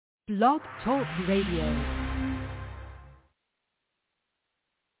Blog Talk Radio.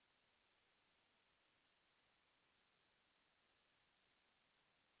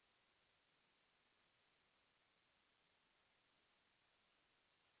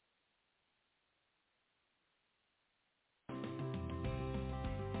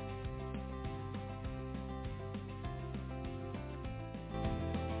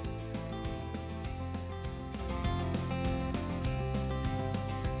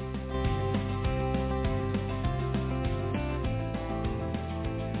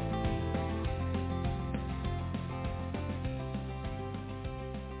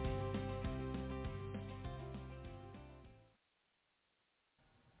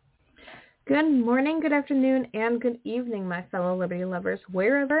 Good morning, good afternoon, and good evening, my fellow Liberty lovers,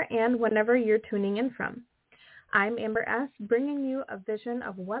 wherever and whenever you're tuning in from. I'm Amber S., bringing you a vision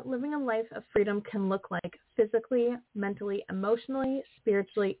of what living a life of freedom can look like physically, mentally, emotionally,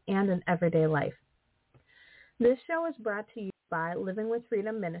 spiritually, and in everyday life. This show is brought to you by Living with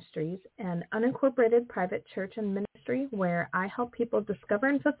Freedom Ministries, an unincorporated private church and ministry where I help people discover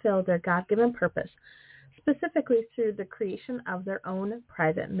and fulfill their God-given purpose, specifically through the creation of their own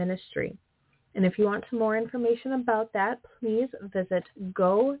private ministry. And if you want some more information about that, please visit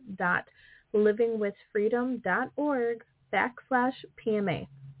go.livingwithfreedom.org/PMA.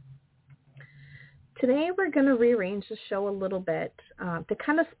 Today we're going to rearrange the show a little bit to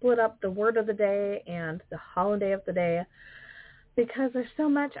kind of split up the word of the day and the holiday of the day, because there's so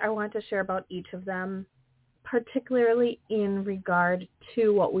much I want to share about each of them, particularly in regard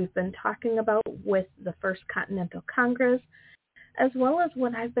to what we've been talking about with the First Continental Congress, as well as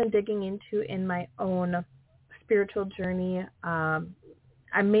what I've been digging into in my own spiritual journey. I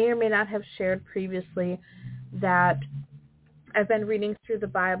may or may not have shared previously that I've been reading through the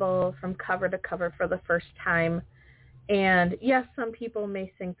Bible from cover to cover for the first time. And yes, some people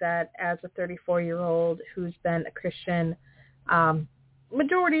may think that as a 34-year-old who's been a Christian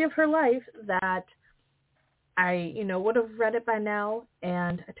majority of her life that I, would have read it by now,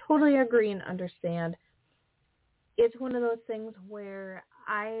 and I totally agree and understand. It's one of those things where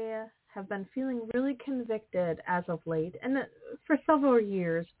I have been feeling really convicted as of late, and for several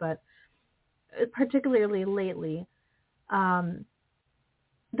years, but particularly lately, that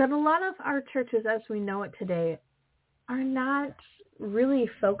a lot of our churches as we know it today are not really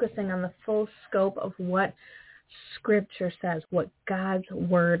focusing on the full scope of what Scripture says, what God's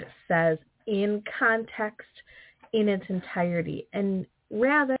Word says in context, in its entirety, and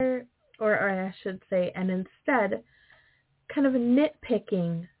rather, or I should say, and instead, kind of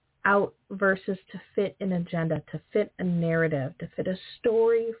nitpicking out verses to fit an agenda, to fit a narrative, to fit a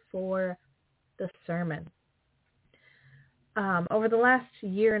story for the sermon. Over the last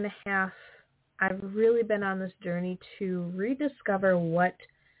year and a half, I've really been on this journey to rediscover what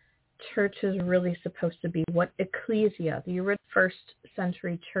church is really supposed to be, what ecclesia, the original first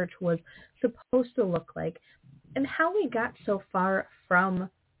century church, was supposed to look like, and how we got so far from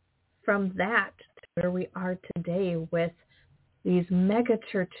that to where we are today with these mega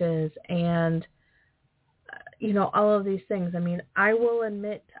churches and, all of these things. I mean, I will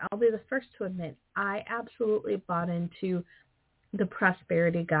admit, I'll be the first to admit, I absolutely bought into the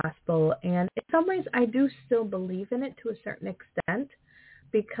prosperity gospel. And in some ways, I do still believe in it to a certain extent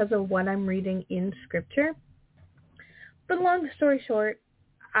because of what I'm reading in Scripture. But long story short,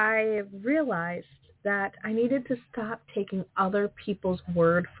 I realized that I needed to stop taking other people's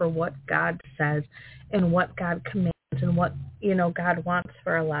word for what God says and what God commands and what, God wants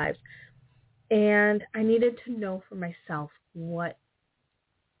for our lives. And I needed to know for myself what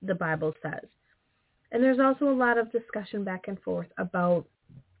the Bible says. And there's also a lot of discussion back and forth about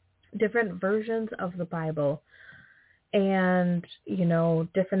different versions of the Bible and,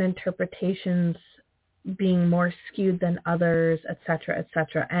 different interpretations being more skewed than others, et cetera, et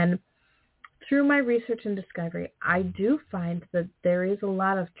cetera. And through my research and discovery, I do find that there is a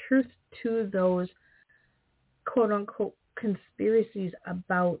lot of truth to those quote-unquote conspiracies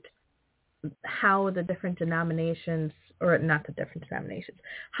about how the different denominations, or not the different denominations,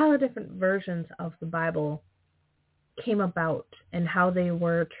 how the different versions of the Bible came about and how they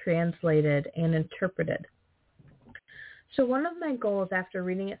were translated and interpreted. So one of my goals after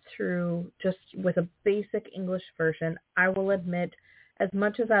reading it through just with a basic English version, I will admit, as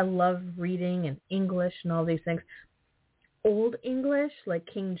much as I love reading in English and all these things, Old English, like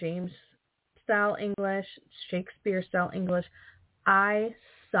King James style English, Shakespeare style English, I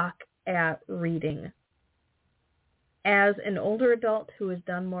suck at reading. As an older adult who has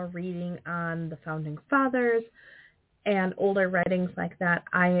done more reading on the Founding Fathers and older writings like that,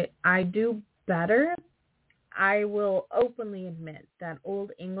 I do better I will openly admit that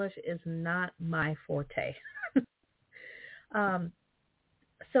Old English is not my forte.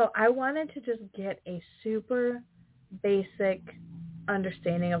 So I wanted to just get a super basic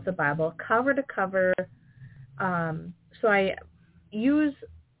understanding of the Bible, cover to cover. So I use,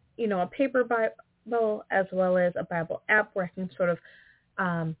 a paper Bible as well as a Bible app where I can sort of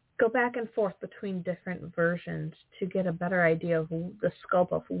go back and forth between different versions to get a better idea of the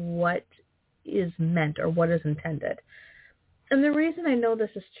scope of what is meant or what is intended. And the reason I know this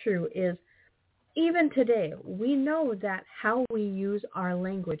is true is even today, we know that how we use our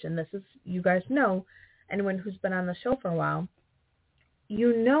language, and this is, you guys know, anyone who's been on the show for a while,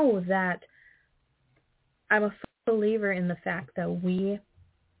 you know that I'm a believer in the fact that we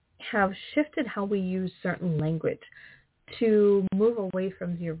have shifted how we use certain language to move away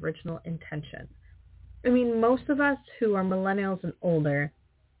from the original intention. I mean, most of us who are millennials and older,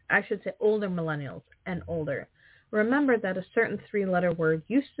 I should say older millennials and older, remember that a certain three-letter word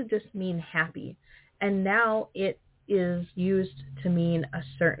used to just mean happy, and now it is used to mean a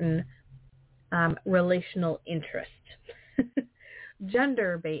certain relational interest,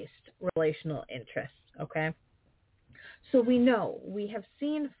 gender-based relational interest, okay? So we have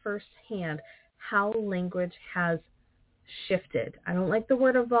seen firsthand how language has shifted. I don't like the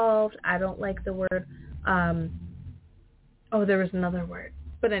word evolved. I don't like the word, there was another word.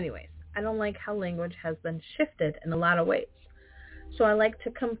 But anyways, I don't like how language has been shifted in a lot of ways. So I like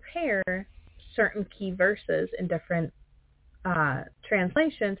to compare certain key verses in different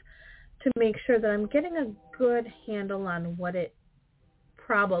translations to make sure that I'm getting a good handle on what it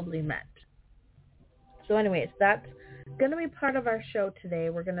probably meant. So anyways, that's going to be part of our show today.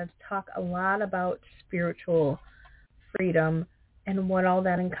 We're going to talk a lot about spiritual freedom and what all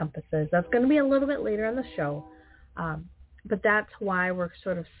that encompasses. That's going to be a little bit later in the show. But that's why we're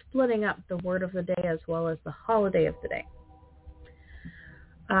sort of splitting up the word of the day as well as the holiday of the day.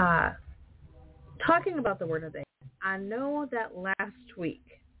 Talking about the word of the day, I know that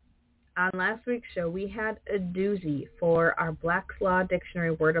on last week's show, we had a doozy for our Black's Law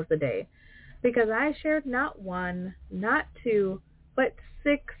Dictionary word of the day because I shared not one, not two, but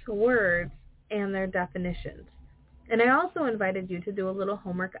 6 words and their definitions. And I also invited you to do a little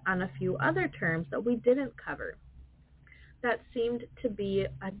homework on a few other terms that we didn't cover that seemed to be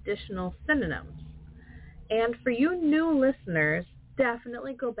additional synonyms. And for you new listeners,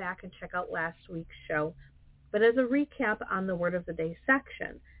 definitely go back and check out last week's show. But as a recap on the Word of the Day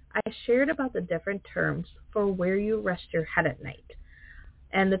section, I shared about the different terms for where you rest your head at night.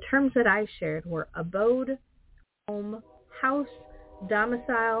 And the terms that I shared were abode, home, house,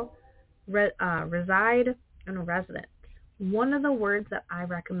 domicile, reside, and residence. One of the words that I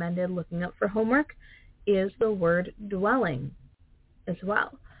recommended looking up for homework is the word dwelling as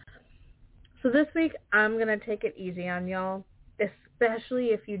well. So this week, I'm going to take it easy on y'all, especially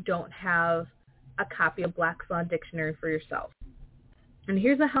if you don't have a copy of Black's Law Dictionary for yourself. And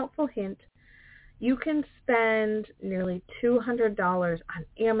here's a helpful hint. You can spend nearly $200 on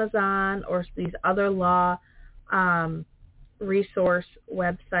Amazon or these other law resource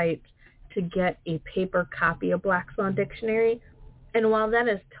websites to get a paper copy of Black's Law Dictionary. And while that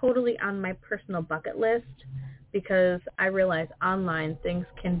is totally on my personal bucket list, because I realize online things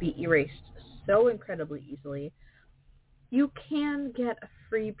can be erased so incredibly easily, you can get a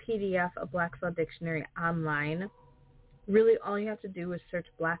free PDF of Black's Law Dictionary online. Really, all you have to do is search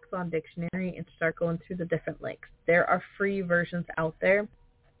Black's Law Dictionary and start going through the different links. There are free versions out there,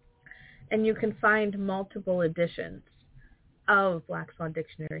 and you can find multiple editions of Black's Law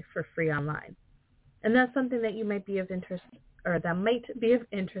Dictionary for free online. And that's something that you might be of interest, or that might be of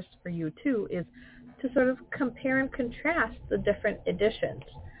interest for you too, is to sort of compare and contrast the different editions.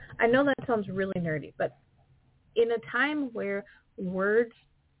 I know that sounds really nerdy, but in a time where words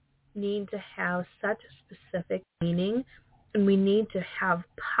need to have such a specific meaning, and we need to have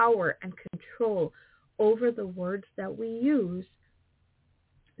power and control over the words that we use,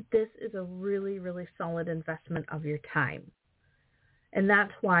 this is a really, really solid investment of your time. And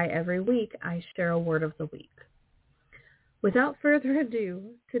that's why every week I share a word of the week. Without further ado,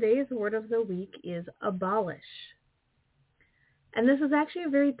 today's word of the week is abolish. And this is actually a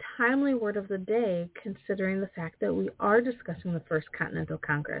very timely word of the day, considering the fact that we are discussing the First Continental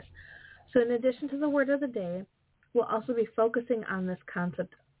Congress. So in addition to the word of the day, we'll also be focusing on this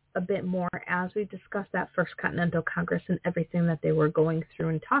concept a bit more as we discuss that First Continental Congress and everything that they were going through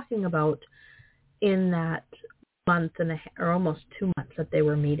and talking about in that month and or almost 2 months that they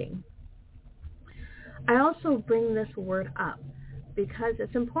were meeting. I also bring this word up because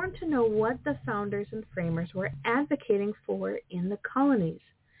it's important to know what the founders and framers were advocating for in the colonies.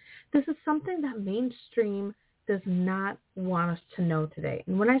 This is something that mainstream does not want us to know today.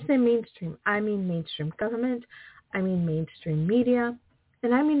 And when I say mainstream, I mean mainstream government, I mean mainstream media,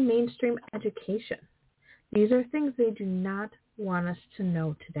 and I mean mainstream education. These are things they do not want us to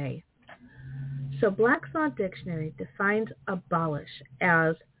know today. So Black's Law Dictionary defines abolish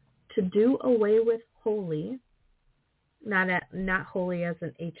as to do away with wholly, not wholly as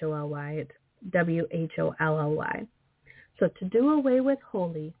in H-O-L-Y, it's W-H-O-L-L-Y. So to do away with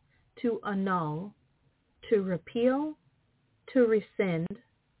wholly, to annul, to repeal, to rescind,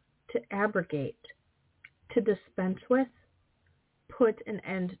 to abrogate, to dispense with, put an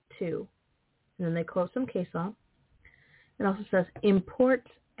end to. And then they quote some case law. It also says import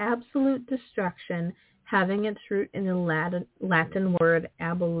absolute destruction, having its root in the Latin word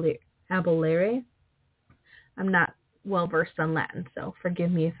abolere. I'm not well versed on Latin, so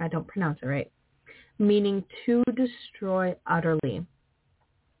forgive me if I don't pronounce it right. Meaning to destroy utterly.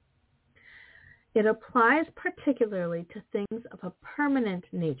 It applies particularly to things of a permanent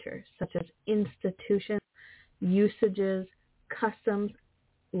nature, such as institutions, usages, customs,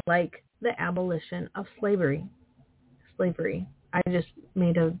 like the abolition of slavery. I just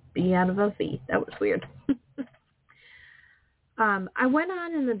made a B out of a V. That was weird. I went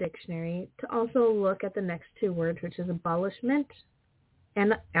on in the dictionary to also look at the next two words, which is abolishment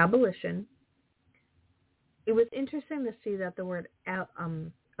and abolition. It was interesting to see that the word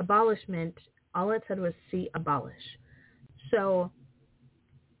abolishment, all it said was see abolish. So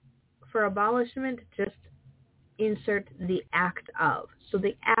for abolishment, just insert the act of. So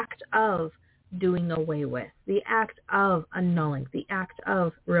the act of doing away with, the act of annulling, the act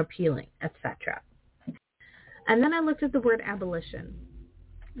of repealing, etc. And then I looked at the word abolition.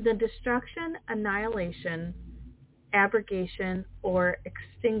 The destruction, annihilation, abrogation, or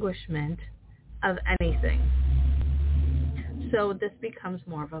extinguishment of anything. So this becomes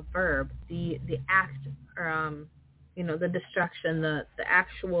more of a verb. The act, the destruction, the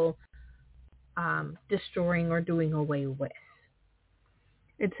actual destroying or doing away with.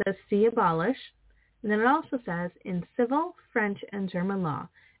 It says see abolish. And then it also says in civil, French, and German law,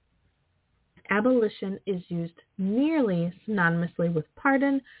 abolition is used nearly synonymously with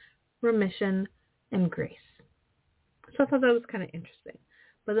pardon, remission, and grace. So I thought that was kind of interesting.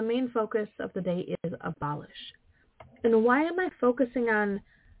 But the main focus of the day is abolish. And why am I focusing on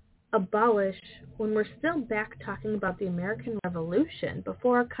abolish when we're still back talking about the American Revolution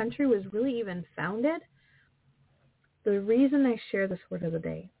before our country was really even founded? The reason I share this word of the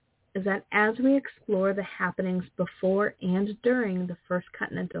day is that as we explore the happenings before and during the First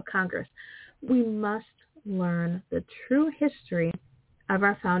Continental Congress, we must learn the true history of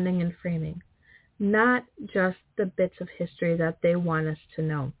our founding and framing, not just the bits of history that they want us to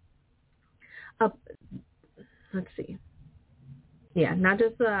know. Let's see. Yeah, not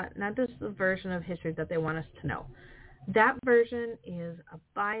just the version of history that they want us to know. That version is a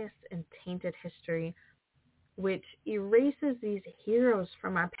biased and tainted history which erases these heroes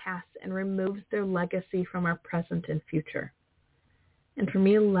from our past and removes their legacy from our present and future. And for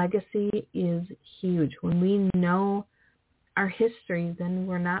me, legacy is huge. When we know our history, then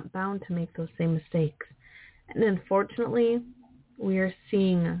we're not bound to make those same mistakes. And unfortunately, we are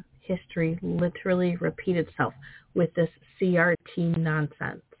seeing history literally repeat itself with this CRT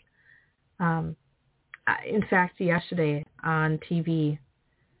nonsense. In fact, yesterday on TV,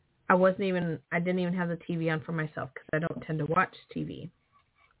 I didn't even have the TV on for myself because I don't tend to watch TV.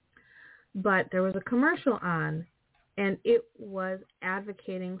 But there was a commercial on, and it was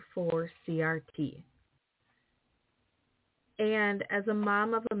advocating for CRT. And as a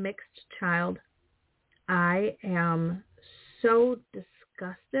mom of a mixed child, I am so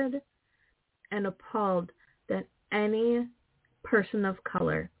disgusted and appalled that any person of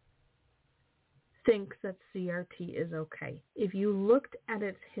color thinks that CRT is okay. If you looked at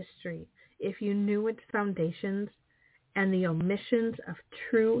its history, if you knew its foundations and the omissions of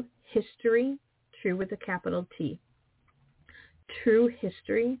true history, true with a capital T, true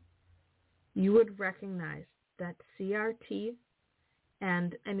history, you would recognize that CRT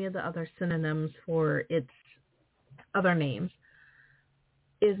and any of the other synonyms for its other names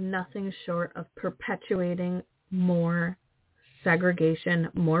is nothing short of perpetuating more segregation,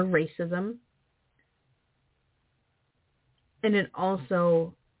 more racism, and it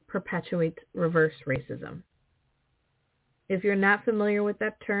also perpetuates reverse racism. If you're not familiar with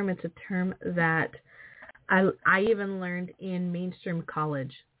that term, it's a term that I even learned in mainstream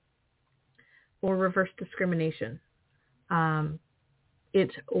college, or reverse discrimination.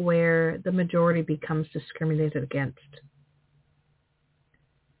 It's where the majority becomes discriminated against.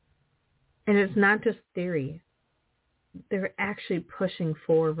 And it's not just theory. They're actually pushing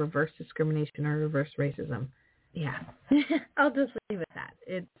for reverse discrimination or reverse racism. Yeah, I'll just leave it at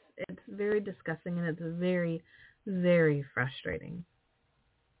that. It's very disgusting and it's very, very frustrating.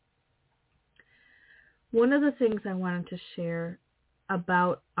 One of the things I wanted to share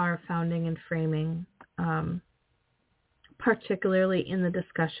about our founding and framing, particularly in the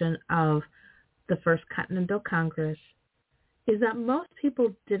discussion of the First Continental Congress, is that most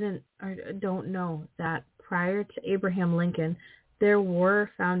people didn't or don't know that prior to Abraham Lincoln, there were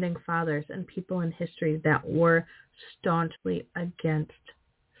founding fathers and people in history that were staunchly against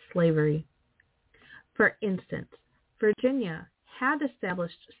slavery. For instance, Virginia had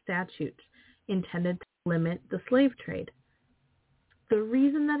established statutes intended to limit the slave trade. The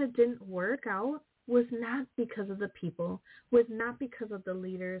reason that it didn't work out was not because of the people, was not because of the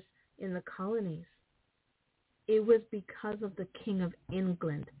leaders in the colonies. It was because of the King of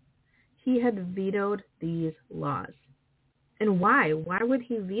England. He had vetoed these laws. And why? Why would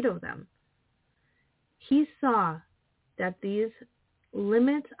he veto them? He saw that these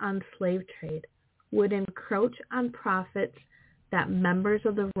limits on slave trade would encroach on profits that members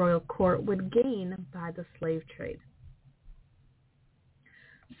of the royal court would gain by the slave trade.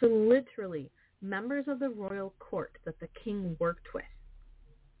 So literally, members of the royal court that the king worked with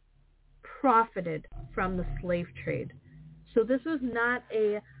profited from the slave trade. So this was not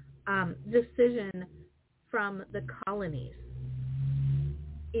a decision from the colonies.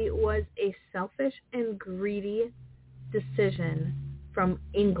 It was a selfish and greedy decision from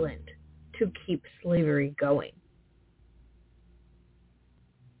England to keep slavery going.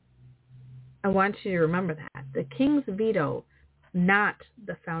 I want you to remember that. The king's veto, not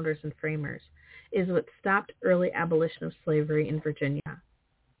the founders and framers, is what stopped early abolition of slavery in Virginia.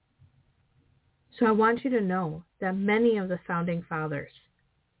 So I want you to know that many of the founding fathers,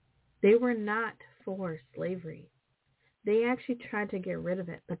 they were not for slavery. They actually tried to get rid of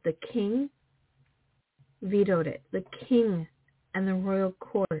it, but the king vetoed it. The king and the royal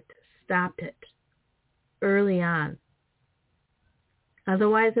court stopped it early on.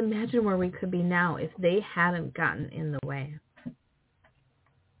 Otherwise, imagine where we could be now if they hadn't gotten in the way.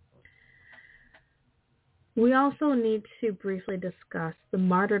 We also need to briefly discuss the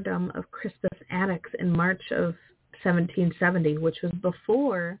martyrdom of Crispus Attucks in March of 1770, which was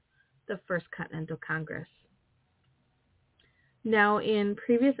before the First Continental Congress. Now, in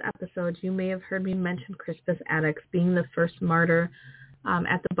previous episodes, you may have heard me mention Crispus Attucks being the first martyr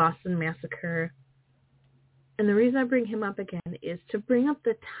at the Boston Massacre. And the reason I bring him up again is to bring up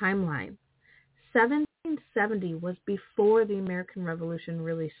the timeline. 1770 was before the American Revolution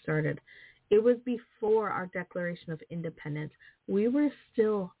really started. It was before our Declaration of Independence. We were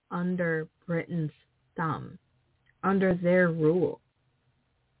still under Britain's thumb, under their rule.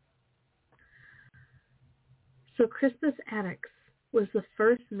 So Crispus Attucks was the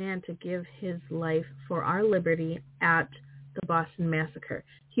first man to give his life for our liberty at the Boston Massacre.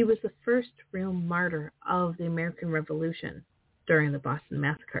 He was the first real martyr of the American Revolution during the Boston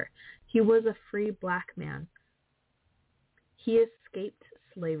Massacre. He was a free black man. He escaped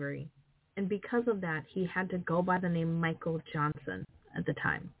slavery, and because of that, he had to go by the name Michael Johnson at the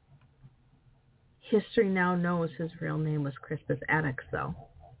time. History now knows his real name was Crispus Attucks, though.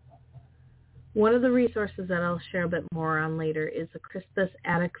 One of the resources that I'll share a bit more on later is the Crispus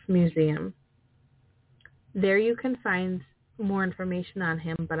Attucks Museum. There you can find more information on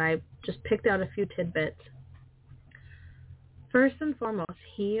him, but I just picked out a few tidbits. First and foremost,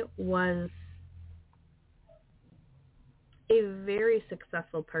 he was a very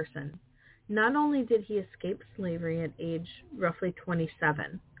successful person. Not only did he escape slavery at age roughly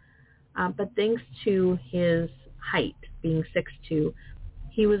 27, but thanks to his height, being 6'2",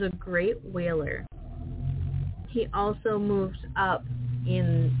 he was a great whaler. He also moved up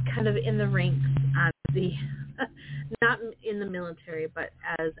in the ranks on the not in the military, but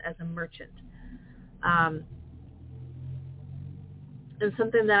as a merchant. And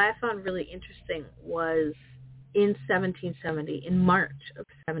something that I found really interesting was in 1770, in March of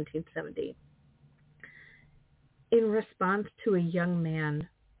 1770, in response to a young man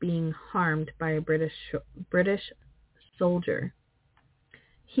being harmed by a British soldier,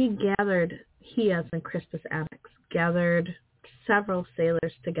 he as in Crispus Attucks, gathered several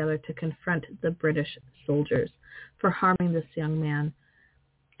sailors together to confront the British soldiers for harming this young man,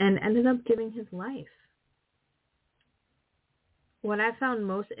 and ended up giving his life. What I found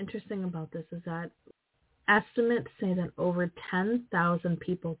most interesting about this is that estimates say that over 10,000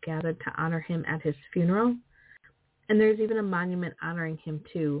 people gathered to honor him at his funeral, and there's even a monument honoring him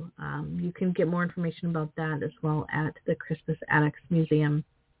too. You can get more information about that as well at the Crispus Attucks Museum.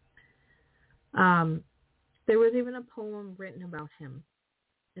 There was even a poem written about him.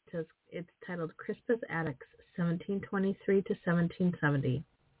 It's titled Crispus Attucks, 1723 to 1770.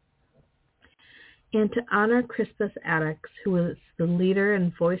 And to honor Crispus Attucks, who was the leader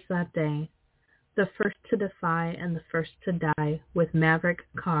and voice that day, the first to defy and the first to die with Maverick,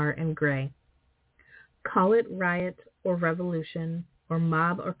 Carr, and Gray. Call it riot or revolution or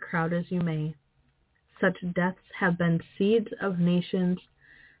mob or crowd as you may, such deaths have been seeds of nations,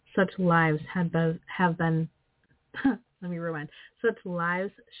 such lives have been let me rewind. Such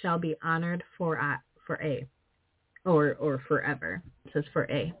lives shall be honored for A, or forever. It says for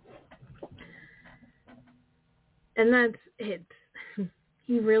A. And that's it.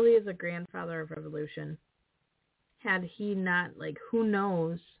 He really is a grandfather of revolution. Had he not, who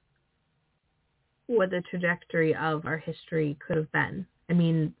knows what the trajectory of our history could have been. I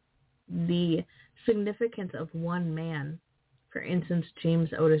mean, the significance of one man, for instance, James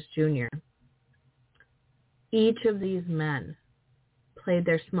Otis Jr. Each of these men played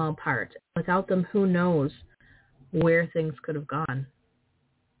their small part. Without them, who knows where things could have gone.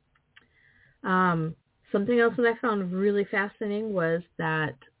 Something else that I found really fascinating was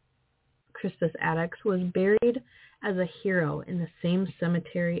that Crispus Attucks was buried as a hero in the same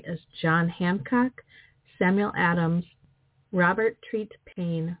cemetery as John Hancock, Samuel Adams, Robert Treat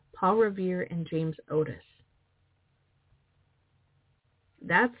Paine, Paul Revere, and James Otis.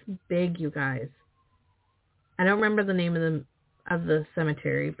 That's big, you guys. I don't remember the name of the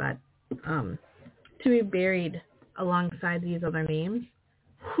cemetery, but to be buried alongside these other names,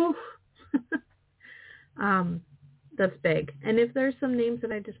 whew, that's big. And if there's some names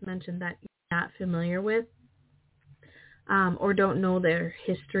that I just mentioned that you're not familiar with, or don't know their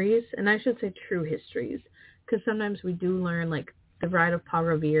histories, and I should say true histories, because sometimes we do learn, the ride of Paul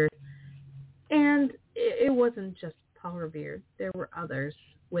Revere, and it wasn't just Paul Revere. There were others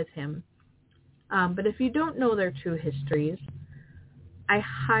with him. But if you don't know their true histories, I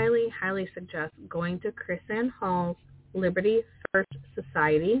highly, highly suggest going to Chris Ann Hall's Liberty First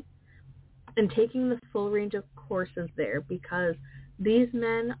Society and taking the full range of courses there, because these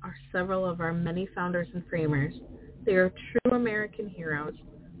men are several of our many founders and framers. They are true American heroes.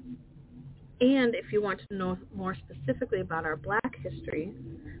 And if you want to know more specifically about our Black history,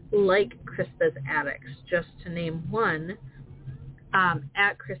 like Crispus Attucks, just to name one,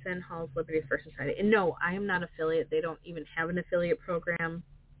 at Chris Ann Hall's Liberty First Society. And no, I am not affiliate. They don't even have an affiliate program,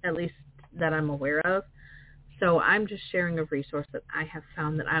 at least that I'm aware of. So I'm just sharing a resource that I have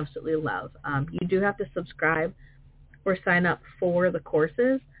found that I absolutely love. You do have to subscribe or sign up for the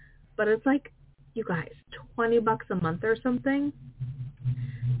courses, but it's you guys, $20 a month or something.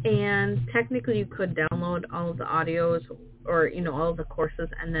 And technically you could download all of the audios or, all of the courses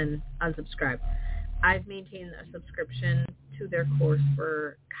and then unsubscribe. I've maintained a subscription to their course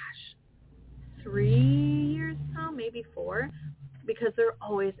for, 3 years now, maybe 4, because they're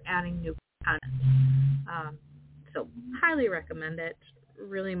always adding new content. So highly recommend it.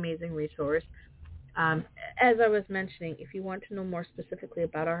 Really amazing resource. As I was mentioning, if you want to know more specifically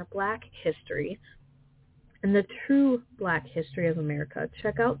about our Black history and the true Black history of America,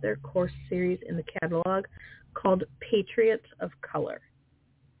 check out their course series in the catalog called Patriots of Color.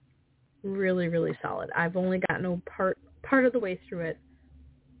 Really, really solid. I've only gotten part of the way through it,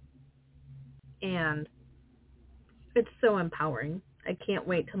 and it's so empowering. I can't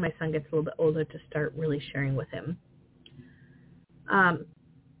wait till my son gets a little bit older to start really sharing with him.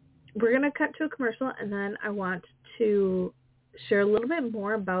 We're going to cut to a commercial, and then I want to share a little bit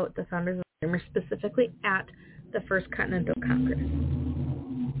more about the Founders of Framers, specifically at the First Continental Congress.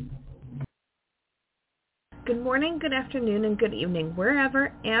 Good morning, good afternoon, and good evening,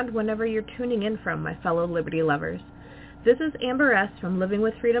 wherever and whenever you're tuning in from, my fellow Liberty lovers. This is Amber S. from Living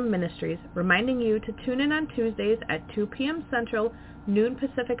with Freedom Ministries, reminding you to tune in on Tuesdays at 2 p.m. Central, noon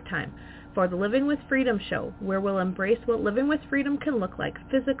Pacific Time, for the Living with Freedom show, where we'll embrace what living with freedom can look like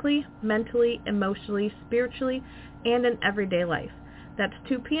physically, mentally, emotionally, spiritually, and in everyday life. That's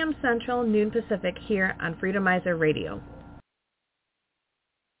 2 p.m. Central, noon Pacific, here on Freedomizer Radio.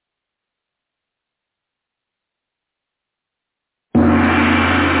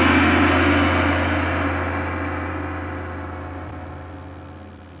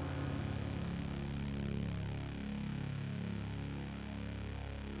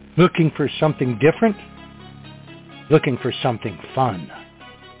 Looking for something different? Looking for something fun?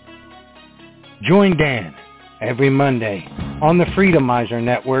 Join Dan every Monday on the Freedomizer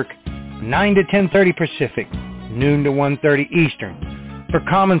Network, 9 to 10:30 Pacific, noon to 1:30 Eastern, for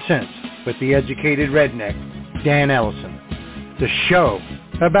Common Sense with the Educated Redneck, Dan Ellison. The show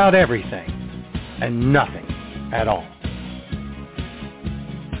about everything and nothing at all.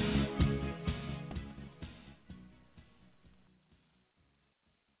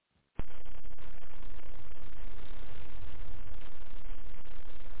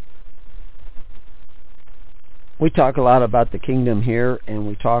 We talk a lot about the kingdom here, and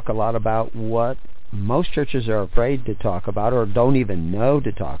we talk a lot about what most churches are afraid to talk about or don't even know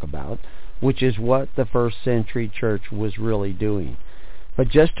to talk about, which is what the first century church was really doing. But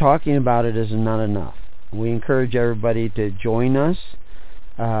just talking about it is not enough. We encourage everybody to join us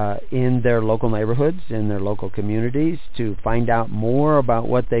in their local neighborhoods, in their local communities, to find out more about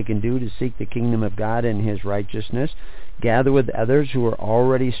what they can do to seek the kingdom of God and His righteousness. Gather with others who are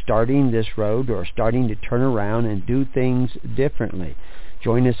already starting this road or starting to turn around and do things differently.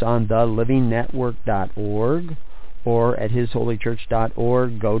 Join us on thelivingnetwork.org or at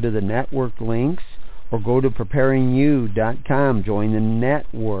hisholychurch.org. Go to the network links or go to preparingyou.com. Join the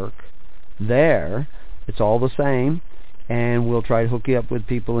network there. It's all the same. And we'll try to hook you up with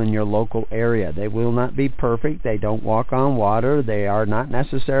people in your local area. They will not be perfect. They don't walk on water. They are not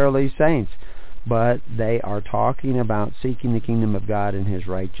necessarily saints. But they are talking about seeking the kingdom of God and His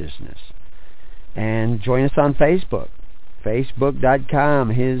righteousness. And join us on Facebook. Facebook.com,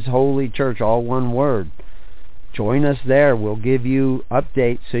 His Holy Church, all one word. Join us there. We'll give you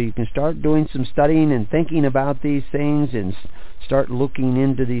updates so you can start doing some studying and thinking about these things and start looking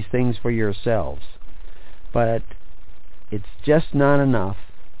into these things for yourselves. But it's just not enough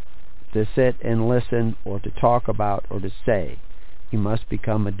to sit and listen or to talk about or to say. You must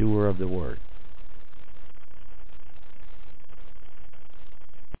become a doer of the word.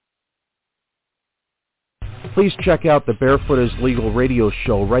 Please check out the Barefoot is Legal radio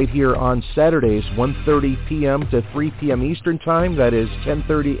show right here on Saturdays, 1:30 p.m. to 3 p.m. Eastern Time. That is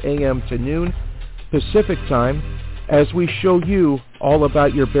 10:30 a.m. to noon Pacific Time, as we show you all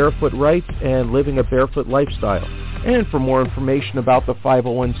about your barefoot rights and living a barefoot lifestyle. And for more information about the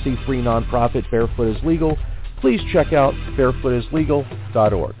 501c3 nonprofit Barefoot is Legal, please check out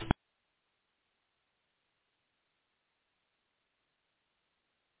barefootislegal.org.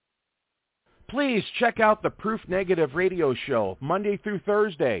 Please check out the Proof Negative radio show Monday through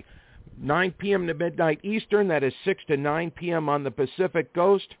Thursday, 9 p.m. to midnight Eastern. That is 6 to 9 p.m. on the Pacific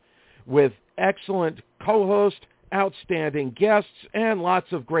Coast, with excellent co-hosts, outstanding guests, and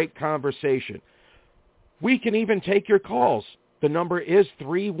lots of great conversation. We can even take your calls. The number is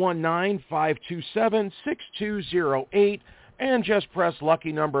 319-527-6208, and just press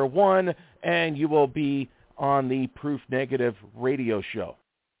lucky number 1, and you will be on the Proof Negative radio show.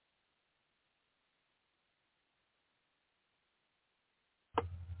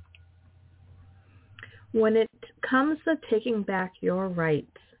 When it comes to taking back your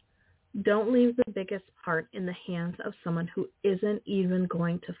rights, don't leave the biggest part in the hands of someone who isn't even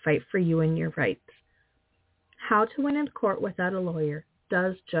going to fight for you and your rights. How to Win in Court Without a Lawyer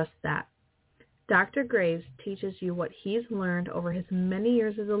does just that. Dr. Graves teaches you what he's learned over his many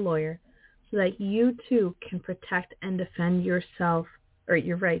years as a lawyer so that you too can protect and defend yourself or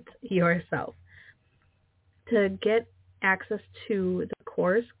your rights yourself. To get access to the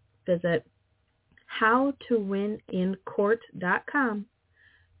course, visit howtowinincourt.com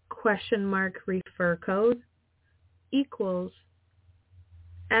 !refer code equals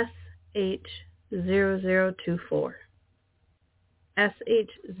SH0024.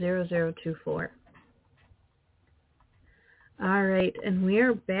 SH0024. All right, and we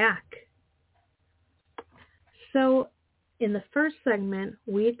are back. So in the first segment,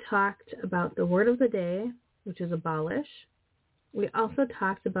 we talked about the word of the day, which is abolish. We also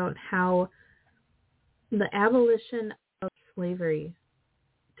talked about how the abolition of slavery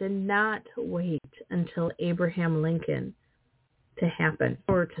did not wait until Abraham Lincoln to happen,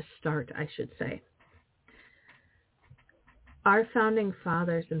 or to start, I should say. Our founding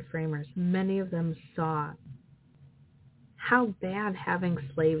fathers and framers, many of them saw how bad having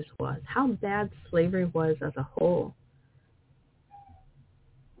slaves was, how bad slavery was as a whole.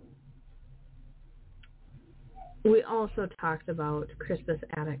 We also talked about Crispus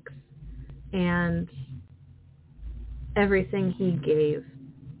Attucks and everything he gave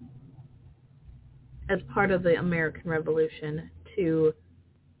as part of the American Revolution to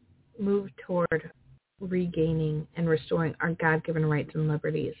move toward regaining and restoring our God-given rights and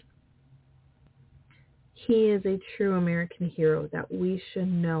liberties. He is a true American hero that we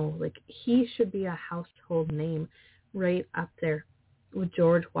should know. Like, he should be a household name right up there with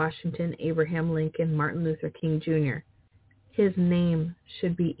George Washington, Abraham Lincoln, Martin Luther King Jr. His name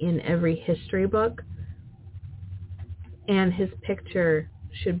should be in every history book, and his picture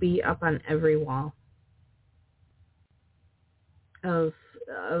should be up on every wall of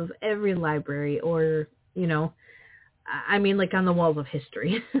every library, or, you know, I mean, like on the walls of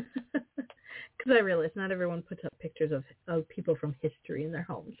history. Because I realize not everyone puts up pictures of people from history in their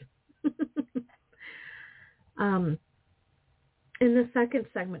homes. In the second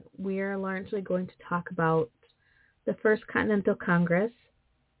segment, we are largely going to talk about the First Continental Congress,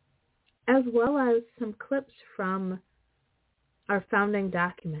 as well as some clips from our founding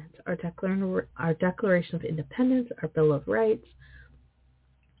documents, our Declaration of Independence, our Bill of Rights,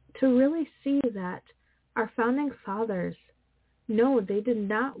 to really see that our founding fathers, no, they did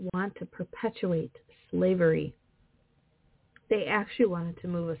not want to perpetuate slavery. They actually wanted to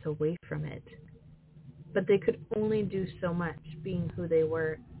move us away from it. But they could only do so much, being who they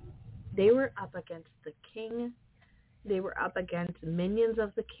were. They were up against the king. They were up against minions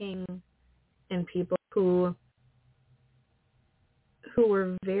of the king and people who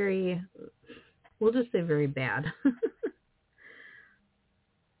were very, we'll just say very bad.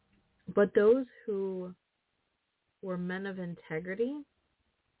 But those who were men of integrity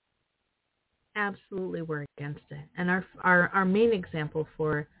absolutely were against it. And our main example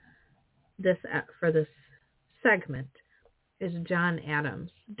for this segment is John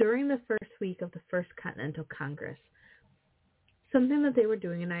Adams. During the first week of the First Continental Congress, something that they were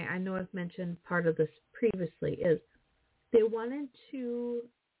doing, and I know I've mentioned part of this previously, is they wanted to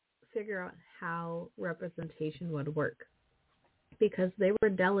figure out how representation would work, because they were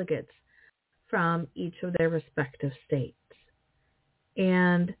delegates from each of their respective states.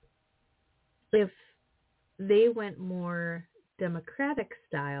 And if they went more democratic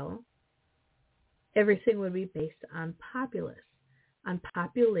style, everything would be based on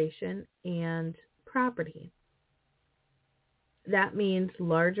population and property. That means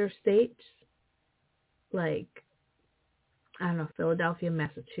larger states like, I don't know, Philadelphia,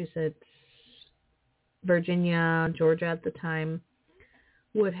 Massachusetts, Virginia, Georgia at the time,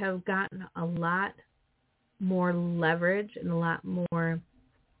 would have gotten a lot more leverage and a lot more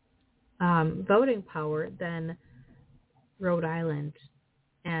voting power than Rhode Island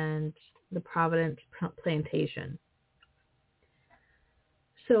and the Providence Plantation.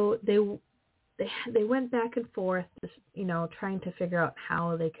 So they went back and forth, trying to figure out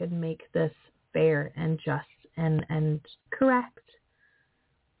how they could make this fair and just and correct.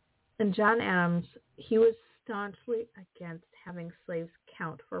 And John Adams, he was staunchly against having slaves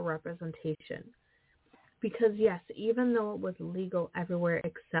count for representation. Because yes, even though it was legal everywhere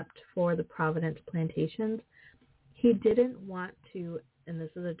except for the Providence plantations, he didn't want to, and this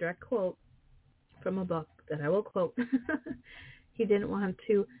is a direct quote from a book that I will quote, he didn't want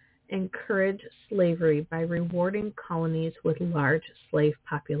to encourage slavery by rewarding colonies with large slave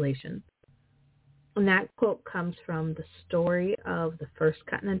populations. And that quote comes from the Story of the First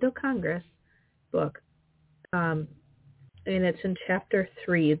Continental Congress book, and it's in Chapter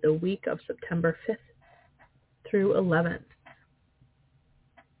 3, the week of September 5th through 11th.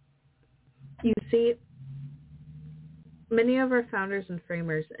 You see, many of our founders and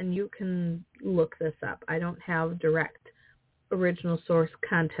framers, and you can look this up. I don't have direct original source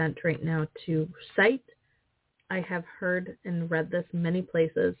content right now to cite. I have heard and read this many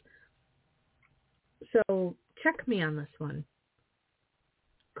places. So check me on this one.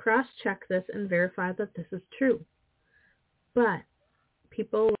 Cross-check this and verify that this is true. But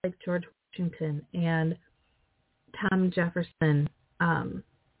people like George Washington and Thomas Jefferson, I'm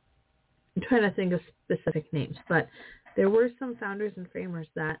trying to think of specific names, but there were some founders and framers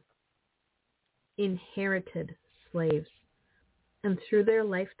that inherited slaves and through their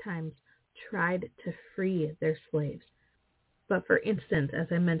lifetimes tried to free their slaves. But for instance, as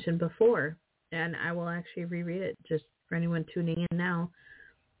I mentioned before, and I will actually reread it just for anyone tuning in now,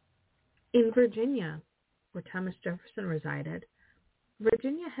 in Virginia, where Thomas Jefferson resided,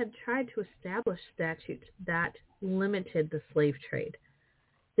 Virginia had tried to establish statutes that limited the slave trade.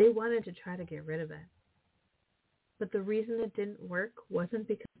 They wanted to try to get rid of it. But the reason it didn't work wasn't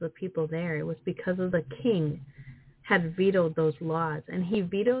because of the people there. It was because of the king had vetoed those laws. And he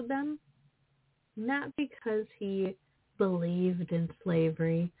vetoed them not because he believed in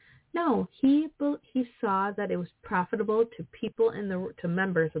slavery. No, he saw that it was profitable to people to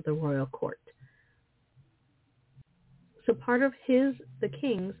members of the royal court. So part of the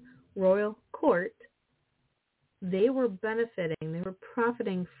king's royal court, they were benefiting, they were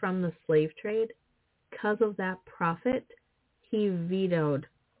profiting from the slave trade. Because of that profit, he vetoed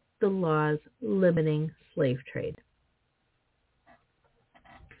the laws limiting slave trade.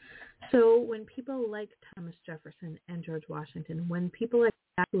 So when people like Thomas Jefferson and George Washington, when people like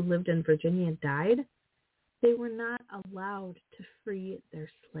that who lived in Virginia died, they were not allowed to free their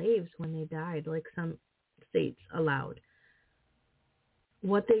slaves when they died, like some states allowed.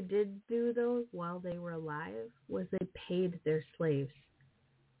 What they did do, though, while they were alive, was they paid their slaves.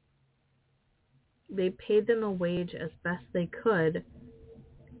 They paid them a wage as best they could,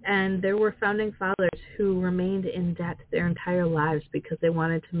 and there were founding fathers who remained in debt their entire lives because they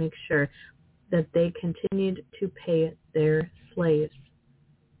wanted to make sure that they continued to pay their slaves,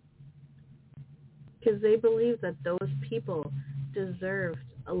 because they believed that those people deserved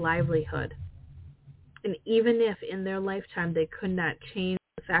a livelihood. And even if in their lifetime they could not change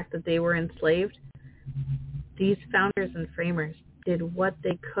the fact that they were enslaved, these founders and framers did what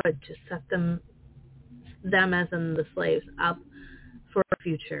they could to set them as in the slaves, up for a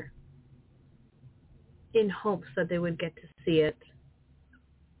future, in hopes that they would get to see it.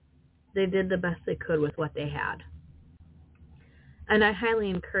 They did the best they could with what they had. And I highly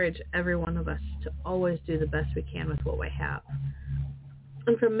encourage every one of us to always do the best we can with what we have.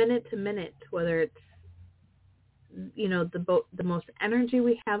 And from minute to minute, whether it's, the most energy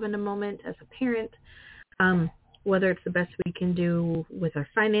we have in a moment as a parent, whether it's the best we can do with our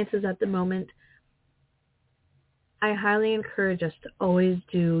finances at the moment, I highly encourage us to always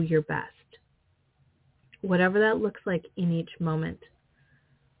do your best, whatever that looks like in each moment.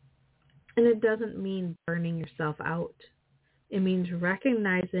 And it doesn't mean burning yourself out. It means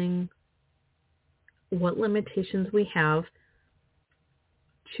recognizing what limitations we have,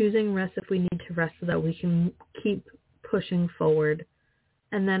 choosing rest if we need to rest so that we can keep pushing forward,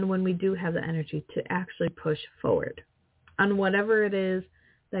 and then when we do have the energy to actually push forward on whatever it is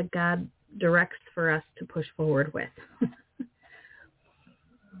that God directs for us to push forward with.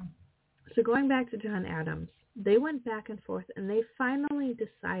 So going back to John Adams, they went back and forth, and they finally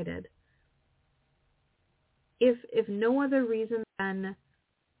decided, if no other reason than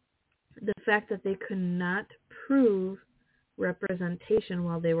the fact that they could not prove representation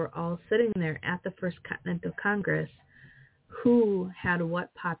while they were all sitting there at the First Continental Congress, who had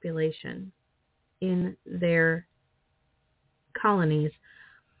what population in their colonies,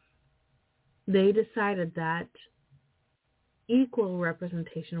 they decided that equal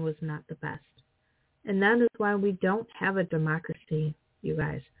representation was not the best. And that is why we don't have a democracy, you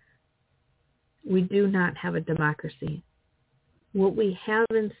guys. We do not have a democracy. What we have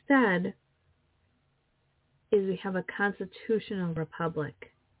instead is we have a constitutional republic.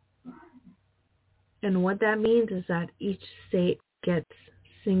 And what that means is that each state gets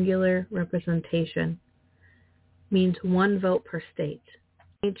singular representation, means one vote per state.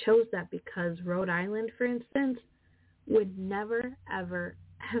 They chose that because Rhode Island, for instance, would never, ever,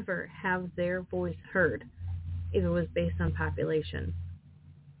 ever have their voice heard if it was based on population.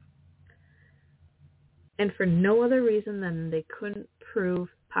 And for no other reason than they couldn't prove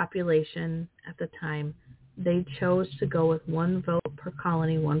population at the time, they chose to go with one vote per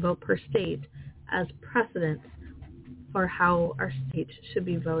colony, one vote per state, as precedence for how our states should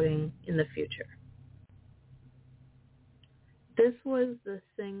be voting in the future. This was the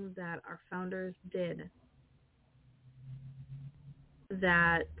thing that our founders did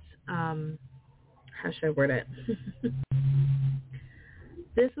that, how should I word it?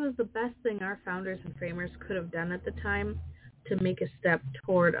 This was the best thing our founders and framers could have done at the time to make a step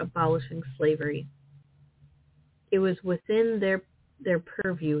toward abolishing slavery. It was within their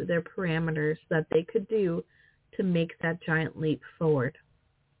purview, their parameters that they could do to make that giant leap forward.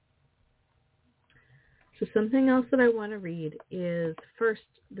 So something else that I want to read is first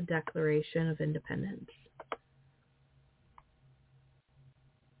the Declaration of Independence.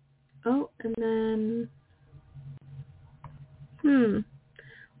 Oh, and then,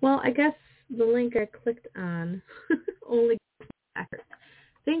 well, I guess the link I clicked on only gives me the excerpt.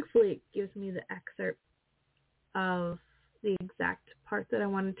 Thankfully, it gives me the excerpt of the exact part that I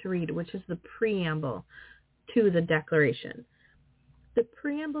wanted to read, which is the preamble to the Declaration. The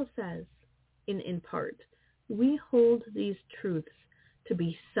preamble says, in part, we hold these truths to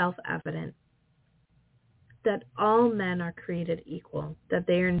be self-evident, that all men are created equal, that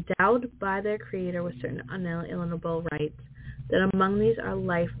they are endowed by their Creator with certain unalienable rights, that among these are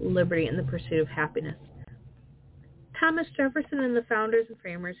life, liberty, and the pursuit of happiness. Thomas Jefferson and the founders and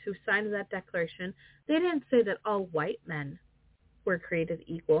framers who signed that declaration, they didn't say that all white men were created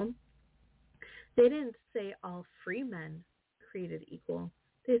equal. They didn't say all free men created equal.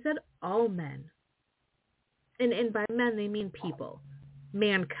 They said all men. And by men, they mean people,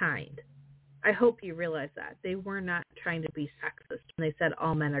 mankind. I hope you realize that. They were not trying to be sexist when they said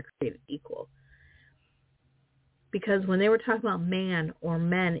all men are created equal. Because when they were talking about man or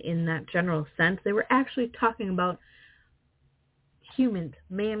men in that general sense, they were actually talking about humans,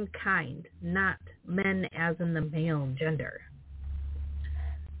 mankind, not men as in the male gender.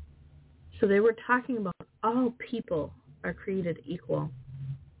 So they were talking about all people are created equal.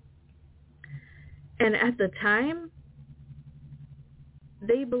 And at the time,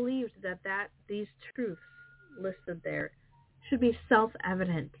 they believed that these truths listed there should be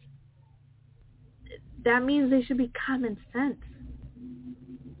self-evident. That means they should be common sense.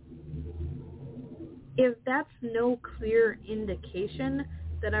 if that's no clear indication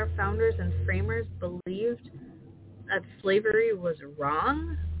that our founders and framers believed that slavery was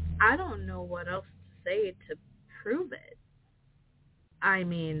wrong, I don't know what else to say to prove it. I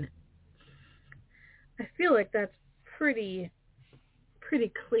mean, I feel like that's pretty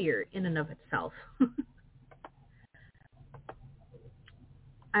clear in and of itself.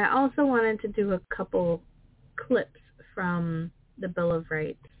 I also wanted to do a couple clips from the Bill of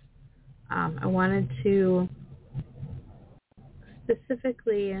Rights. I wanted to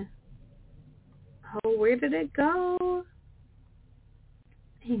specifically, where did it go?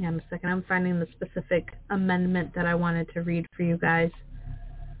 Hang on a second, I'm finding the specific amendment that I wanted to read for you guys.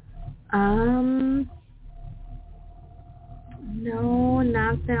 No,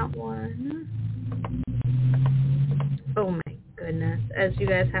 not that one. Oh my goodness, as you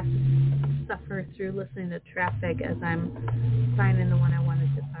guys have to suffer through listening to traffic as I'm finding the one I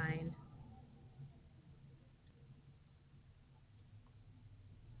wanted to find.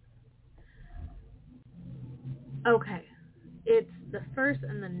 Okay, it's the First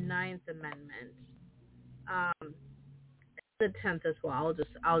and the Ninth Amendment. The 10th as well.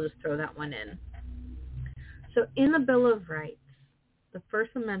 I'll just throw that one in. So in the Bill of Rights, the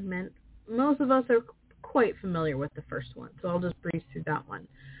First Amendment, most of us are quite familiar with the first one, so I'll just breeze through that one.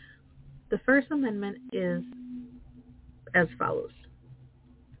 The First Amendment is as follows.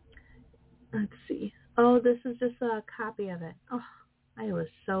 Let's see. Oh, this is just a copy of it. Oh, I was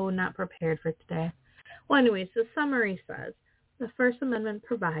so not prepared for today. Well, anyways, the summary says, the First Amendment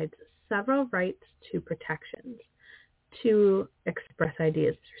provides several rights to protections, to express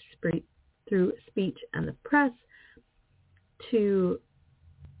ideas through speech and the press, to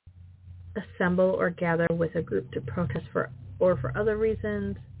assemble or gather with a group to protest for other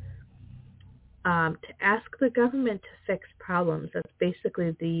reasons, to ask the government to fix problems. That's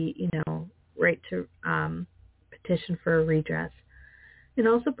basically the, right to petition for a redress. It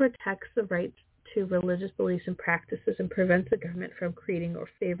also protects the rights to religious beliefs and practices and prevents the government from creating or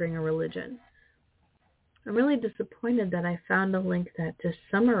favoring a religion. I'm really disappointed that I found a link that just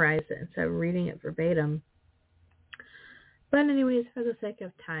summarized it instead of reading it verbatim. But anyways, for the sake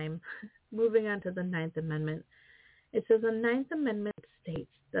of time, moving on to the Ninth Amendment, it says the Ninth Amendment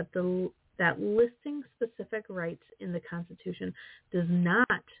states that that listing specific rights in the Constitution does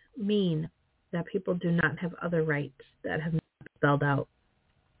not mean that people do not have other rights that have not been spelled out.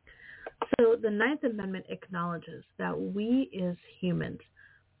 So the Ninth Amendment acknowledges that we as humans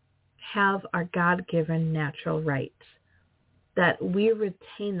have our God-given natural rights, that we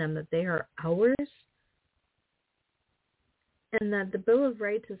retain them, that they are ours, and that the Bill of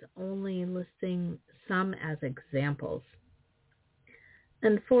Rights is only listing some as examples.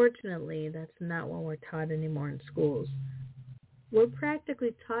 Unfortunately, that's not what we're taught anymore in schools. We're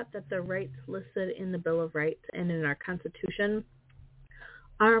practically taught that the rights listed in the Bill of Rights and in our Constitution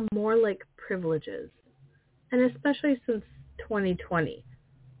are more like privileges, and especially since 2020.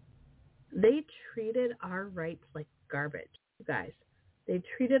 They treated our rights like garbage, you guys. They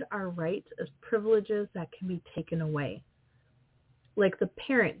treated our rights as privileges that can be taken away. Like the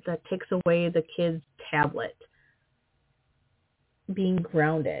parent that takes away the kid's tablet, being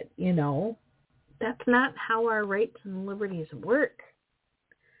grounded, That's not how our rights and liberties work.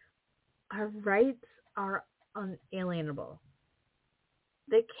 Our rights are unalienable.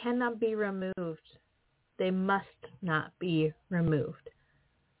 They cannot be removed. They must not be removed.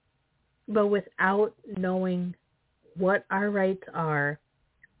 But without knowing what our rights are,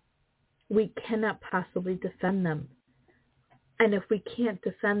 we cannot possibly defend them. And if we can't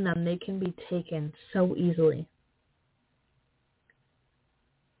defend them, they can be taken so easily.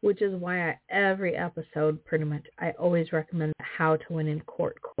 Which is why every episode, pretty much, I always recommend the How to Win in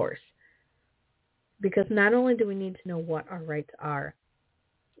Court course. Because not only do we need to know what our rights are,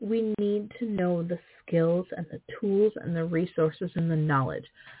 we need to know the skills and the tools and the resources and the knowledge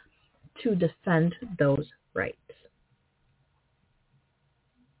to defend those rights.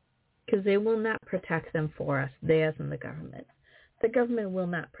 Because they will not protect them for us, they as in the government. The government will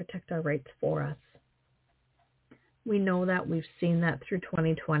not protect our rights for us. We know that. We've seen that through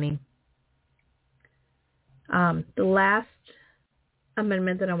 2020. The last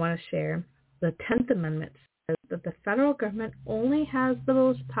amendment that I want to share, the 10th Amendment, says that the federal government only has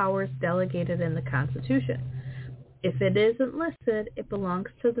those powers delegated in the Constitution. If it isn't listed, it belongs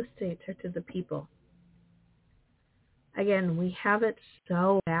to the states or to the people. Again, we have it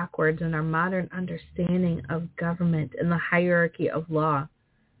so backwards in our modern understanding of government and the hierarchy of law.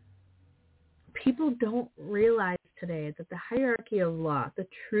 People don't realize today that the hierarchy of law, the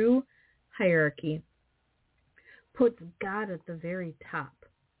true hierarchy, puts God at the very top.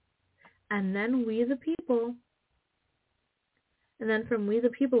 and then we the people, and then from we the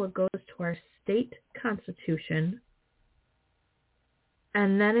people it goes to our state constitution,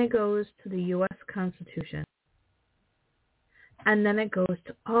 and then it goes to the U.S. Constitution, and then it goes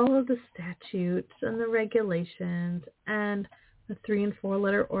to all of the statutes and the regulations and the 3- and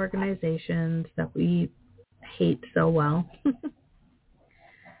 4-letter organizations that we hate so well.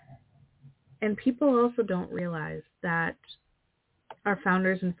 And people also don't realize that our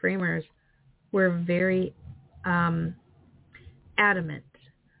founders and framers were very adamant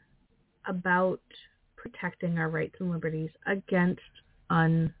about protecting our rights and liberties against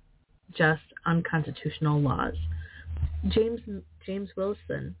unjust, unconstitutional laws. James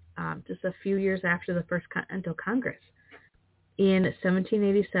Wilson, just a few years after the First Continental Congress, in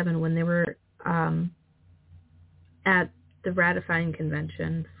 1787, when they were at the ratifying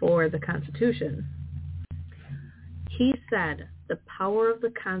convention for the Constitution, he said, the power of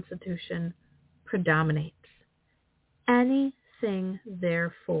the Constitution predominates. Anything,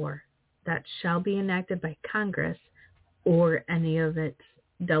 therefore, that shall be enacted by Congress or any of its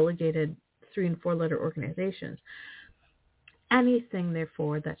delegated 3- and 4-letter organizations, anything,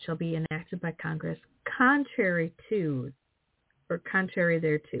 therefore, that shall be enacted by Congress contrary to or contrary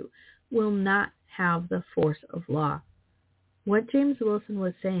thereto will not have the force of law. What James Wilson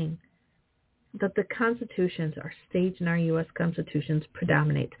was saying, that the constitutions, our state and our U.S. constitutions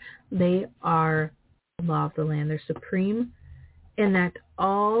predominate. They are the law of the land. They're supreme, and that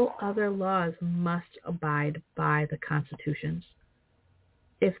all other laws must abide by the constitutions.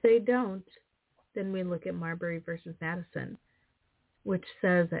 If they don't, then we look at Marbury versus Madison, which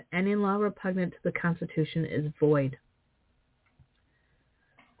says that any law repugnant to the Constitution is void.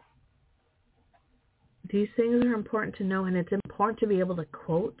 These things are important to know, and it's important to be able to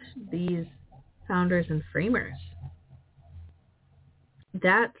quote these founders and framers.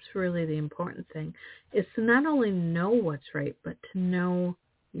 That's really the important thing, is to not only know what's right, but to know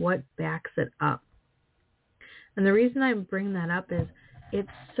what backs it up. And the reason I bring that up is it's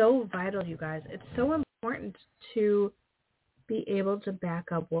so vital, you guys. It's so important to be able to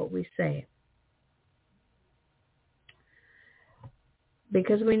back up what we say.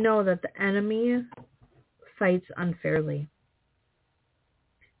 Because we know that the enemy fights unfairly.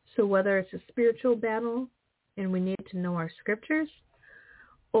 So whether it's a spiritual battle and we need to know our scriptures,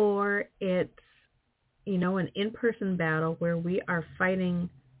 or it's, an in-person battle where we are fighting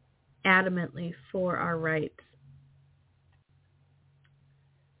adamantly for our rights,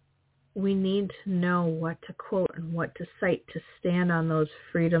 we need to know what to quote and what to cite to stand on those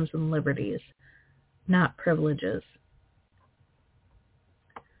freedoms and liberties, not privileges.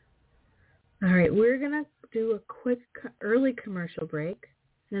 All right, we're going to do a quick early commercial break.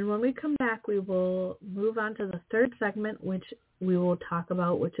 And when we come back, we will move on to the third segment, which we will talk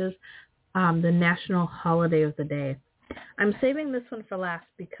about, which is the national holiday of the day. I'm saving this one for last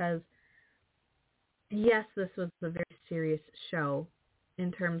because, yes, this was a very serious show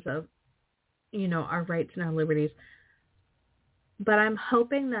in terms of, our rights and our liberties. But I'm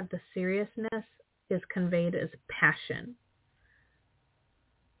hoping that the seriousness is conveyed as passion.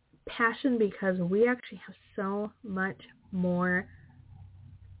 Passion because we actually have so much more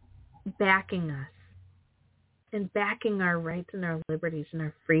backing us and backing our rights and our liberties and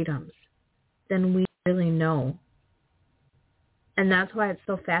our freedoms than we really know. And that's why it's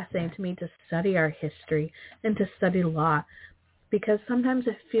so fascinating to me to study our history and to study law, because sometimes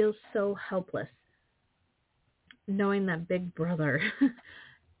it feels so helpless knowing that Big Brother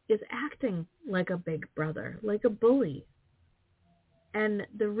is acting like a big brother, like a bully. And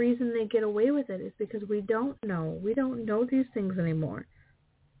the reason they get away with it is because we don't know. We don't know these things anymore.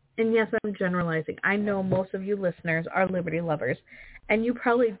 And yes, I'm generalizing. I know most of you listeners are liberty lovers, and you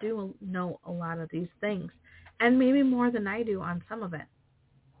probably do know a lot of these things, and maybe more than I do on some of it.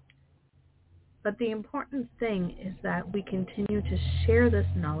 But the important thing is that we continue to share this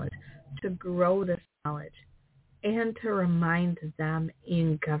knowledge, to grow this knowledge, and to remind them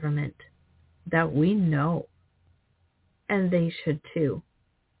in government that we know, and they should too.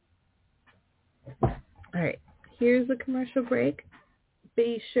 All right, here's a commercial break.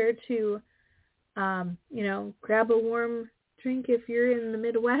 Be sure to, grab a warm drink if you're in the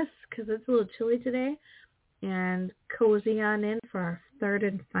Midwest, because it's a little chilly today, and cozy on in for our third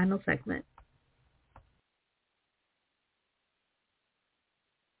and final segment.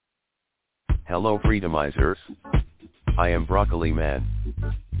 Hello Freedomizers. I am Broccoli Man.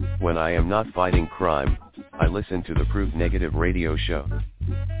 When I am not fighting crime, I listen to the Proof Negative radio show.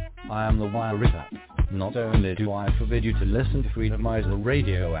 I am the Wire. Not only do I forbid you to listen to Freedomizer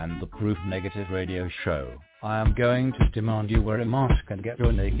Radio and the Proof Negative radio show, I am going to demand you wear a mask and get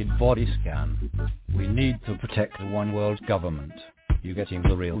your naked body scan. We need to protect the one world government. You getting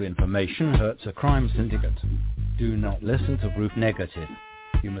the real information hurts a crime syndicate. Do not listen to Proof Negative.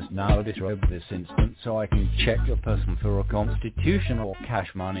 You must now disrobe this instant so I can check your person for a constitution or cash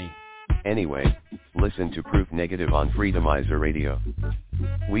money. Anyway, listen to Proof Negative on Freedomizer Radio.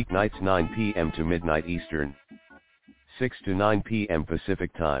 Weeknights 9 p.m. to midnight Eastern. 6 to 9 p.m.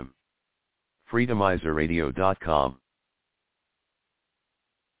 Pacific Time. Freedomizerradio.com.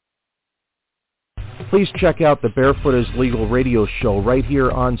 Please check out the Barefoot is Legal radio show right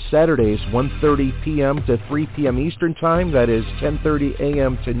here on Saturdays, 1:30 p.m. to 3 p.m. Eastern Time. That is 10:30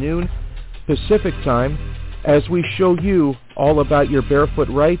 a.m. to noon Pacific Time, as we show you all about your barefoot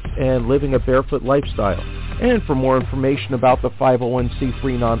rights and living a barefoot lifestyle. And for more information about the 501c3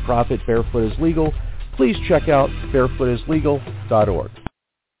 nonprofit Barefoot is Legal, please check out barefootislegal.org.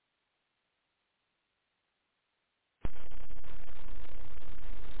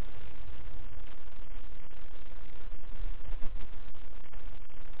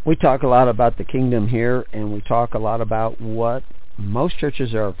 We talk a lot about the kingdom here, and we talk a lot about what most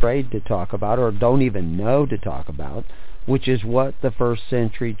churches are afraid to talk about or don't even know to talk about, which is what the first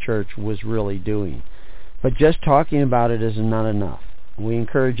century church was really doing. But just talking about it is not enough. We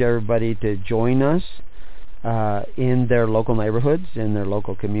encourage everybody to join us in their local neighborhoods, in their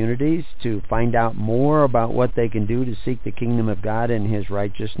local communities, to find out more about what they can do to seek the kingdom of God and His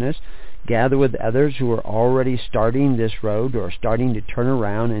righteousness. Gather with others who are already starting this road or starting to turn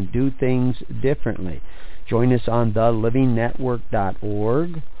around and do things differently. Join us on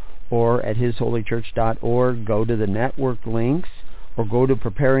thelivingnetwork.org or at hisholychurch.org. Go to the network links or go to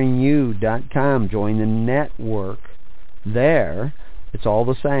preparingyou.com. Join the network there. It's all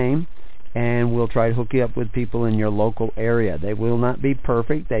the same. And we'll try to hook you up with people in your local area. They will not be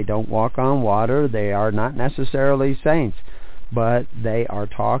perfect. They don't walk on water. They are not necessarily saints. But they are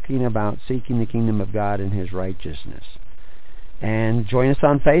talking about seeking the kingdom of God and His righteousness. And join us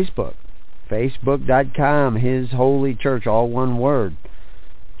on Facebook. Facebook.com, His Holy Church, all one word.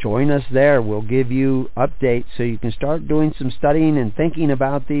 Join us there. We'll give you updates so you can start doing some studying and thinking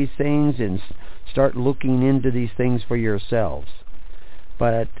about these things and start looking into these things for yourselves.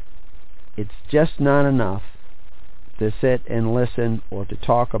 But it's just not enough to sit and listen or to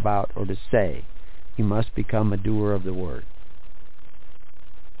talk about or to say. You must become a doer of the word.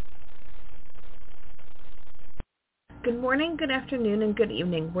 Good morning, good afternoon, and good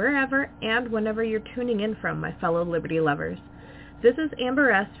evening, wherever and whenever you're tuning in from, my fellow liberty lovers. This is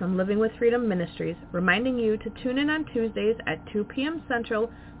Amber S. from Living with Freedom Ministries, reminding you to tune in on Tuesdays at 2 p.m. Central,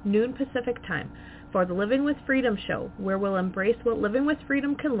 noon Pacific Time, for the Living with Freedom show, where we'll embrace what living with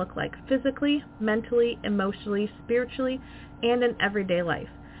freedom can look like physically, mentally, emotionally, spiritually, and in everyday life.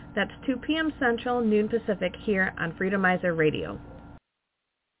 That's 2 p.m. Central, noon Pacific, here on Freedomizer Radio.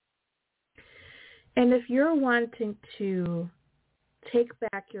 And if you're wanting to take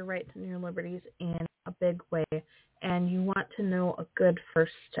back your rights and your liberties in a big way, and you want to know a good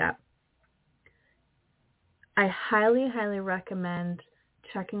first step, I highly, highly recommend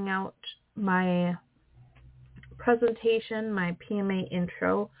checking out my presentation, my PMA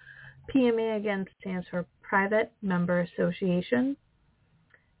intro. PMA, again, stands for Private Member Association.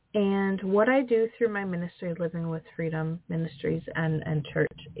 And what I do through my ministry, Living with Freedom Ministries and Church,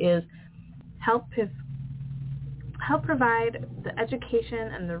 is help provide the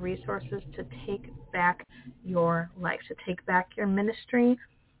education and the resources to take back your life, to take back your ministry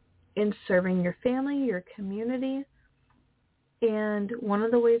in serving your family, your community. And one of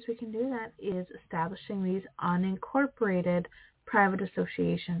the ways we can do that is establishing these unincorporated private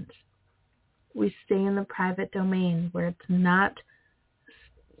associations. We stay in the private domain where it's not,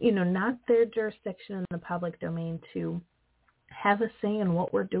 not their jurisdiction in the public domain to have a say in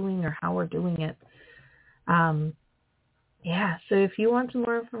what we're doing or how we're doing it. So if you want some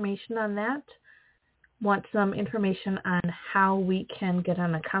more information on that, want some information on how we can get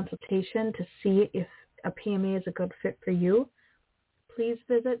on a consultation to see if a PMA is a good fit for you, please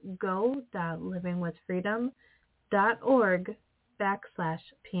visit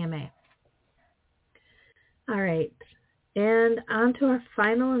go.livingwithfreedom.org/PMA. All right, and on to our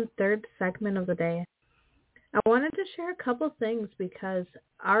final and third segment of the day. I wanted to share a couple things because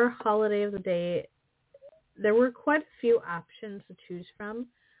our holiday of the day, there were quite a few options to choose from.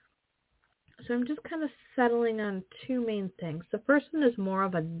 So I'm just kind of settling on two main things. The first one is more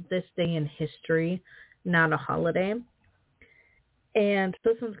of a this day in history, not a holiday. And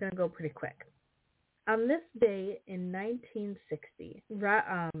this one's going to go pretty quick. On this day in 1960,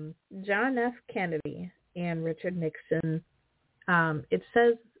 John F. Kennedy and Richard Nixon, it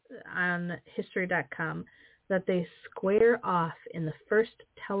says on history.com, that they square off in the first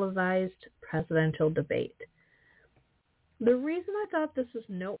televised presidential debate. The reason I thought this is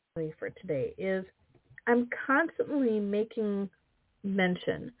noteworthy for today is I'm constantly making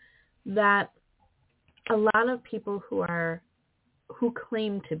mention that a lot of people who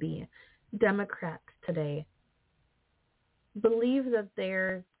claim to be Democrats today believe that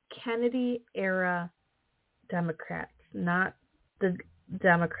they're Kennedy-era Democrats, not the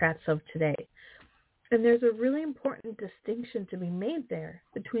Democrats of today. And there's a really important distinction to be made there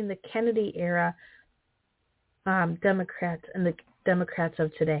between the Kennedy-era Democrats and the Democrats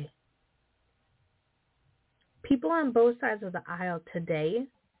of today. People on both sides of the aisle today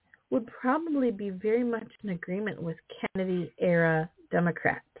would probably be very much in agreement with Kennedy-era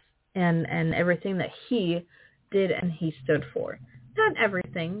Democrats and everything that he did and he stood for. Not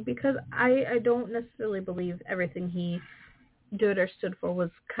everything, because I don't necessarily believe everything he did or stood for was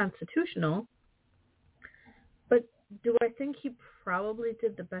constitutional. But do I think he probably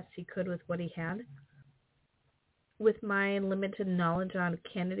did the best he could with what he had? With my limited knowledge on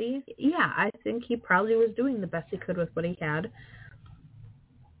Kennedy, yeah, I think he probably was doing the best he could with what he had.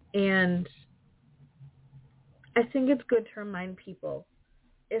 And I think it's good to remind people,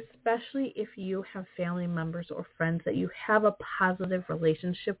 especially if you have family members or friends that you have a positive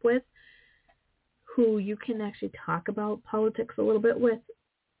relationship with, who you can actually talk about politics a little bit with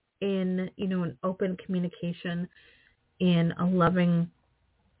in, an open communication, in a loving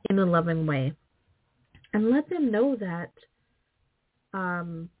way. And let them know that,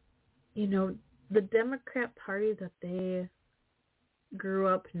 the Democrat Party that they grew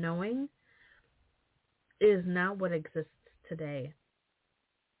up knowing is not what exists today.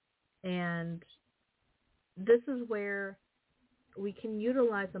 And this is where we can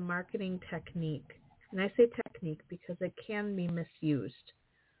utilize a marketing technique. And I say technique because it can be misused.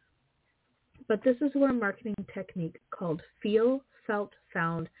 But this is where a marketing technique called feel, felt,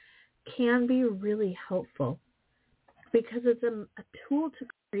 found can be really helpful, because it's a tool to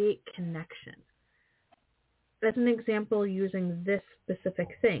create connection. As an example, using this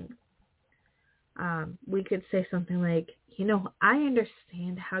specific thing, we could say something like, I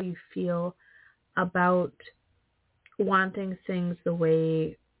understand how you feel about wanting things the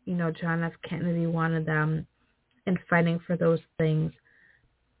way, John F. Kennedy wanted them and fighting for those things.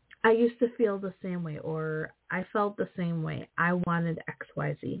 I used to feel the same way, or I felt the same way. I wanted X,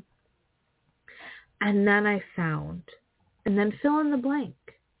 Y, Z. And then I found, and then fill in the blank.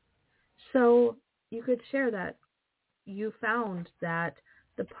 So you could share that you found that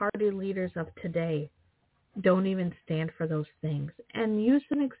the party leaders of today don't even stand for those things, and use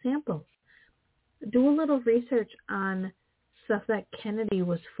some examples. Do a little research on stuff that Kennedy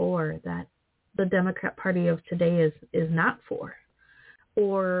was for that the Democrat Party of today is not for,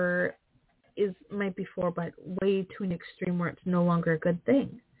 or might be for, but way to an extreme where it's no longer a good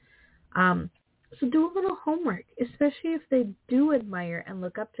thing. So do a little homework, especially if they do admire and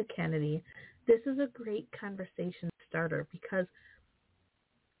look up to Kennedy. This is a great conversation starter, because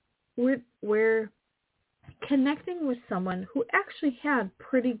we're connecting with someone who actually had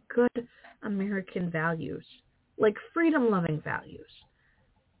pretty good American values, like freedom-loving values.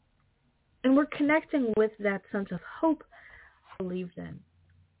 And we're connecting with that sense of hope I believed in.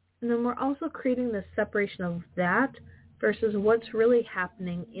 And then we're also creating the separation of that versus what's really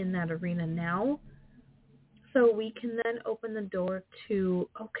happening in that arena now. So we can then open the door to,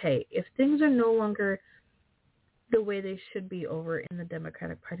 okay, if things are no longer the way they should be over in the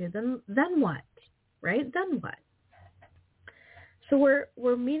Democratic Party, then what? Right? Then what? So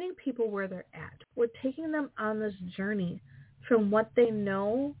we're meeting people where they're at. We're taking them on this journey from what they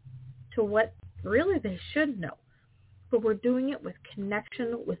know to what really they should know. But we're doing it with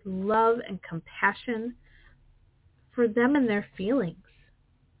connection, with love and compassion for them and their feelings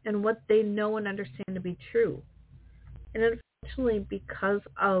and what they know and understand to be true. And unfortunately, because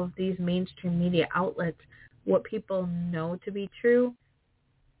of these mainstream media outlets, what people know to be true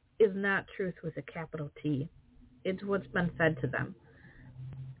is not truth with a capital T. It's what's been fed to them.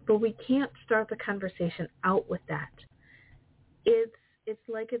 But we can't start the conversation out with that. It's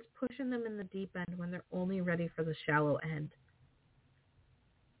like it's pushing them in the deep end when they're only ready for the shallow end.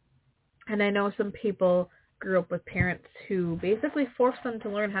 And I know some people grew up with parents who basically forced them to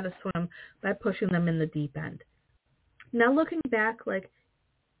learn how to swim by pushing them in the deep end. Now looking back,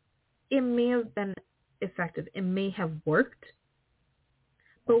 it may have been effective. It may have worked.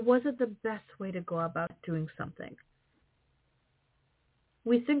 But was it the best way to go about doing something?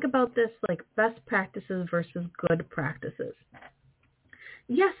 We think about this like best practices versus good practices.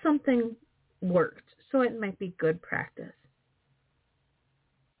 Yes, something worked, so it might be good practice.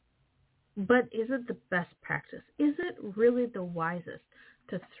 But is it the best practice? Is it really the wisest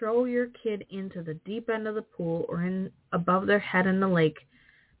to throw your kid into the deep end of the pool or in above their head in the lake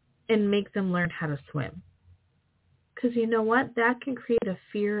and make them learn how to swim? Because you know what? That can create a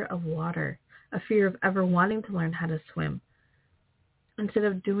fear of water, a fear of ever wanting to learn how to swim, instead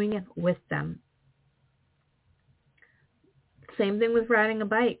of doing it with them. Same thing with riding a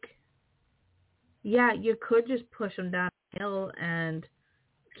bike. Yeah, you could just push them down the hill and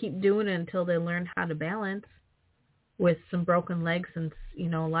keep doing it until they learn how to balance, with some broken legs and, you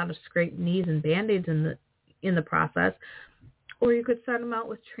know, a lot of scraped knees and band-aids in the process. Or you could start them out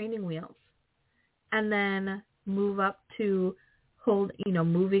with training wheels and then move up to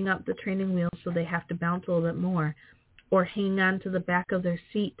moving up the training wheels so they have to bounce a little bit more, or hang on to the back of their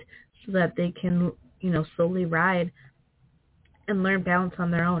seat so that they can, slowly ride and learn balance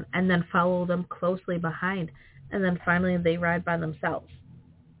on their own, and then follow them closely behind, and then finally they ride by themselves.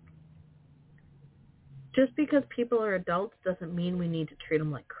 Just because people are adults doesn't mean we need to treat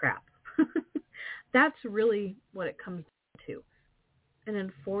them like crap. That's really what it comes down to. And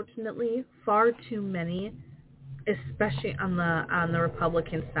unfortunately, far too many, especially on the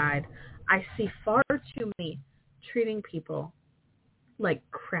Republican side, I see far too many treating people like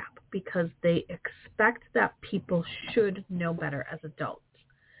crap because they expect that people should know better as adults.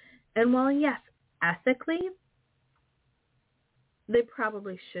 And while, yes, ethically, they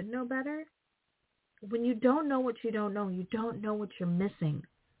probably should know better, when you don't know what you don't know what you're missing.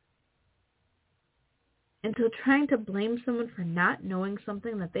 And so trying to blame someone for not knowing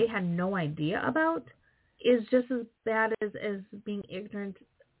something that they had no idea about is just as bad as being ignorant,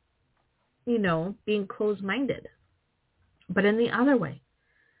 being closed-minded, but in the other way.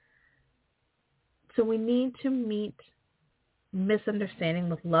 So we need to meet misunderstanding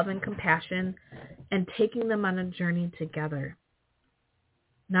with love and compassion and taking them on a journey together,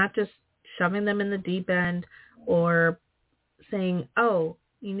 not just shoving them in the deep end or saying, oh,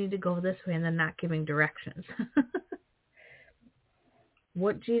 you need to go this way, and then not giving directions.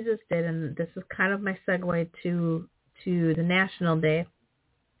 What Jesus did, and this is kind of my segue to the National Day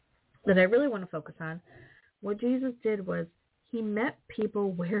that I really want to focus on, what Jesus did was he met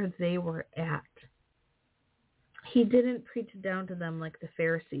people where they were at. He didn't preach down to them like the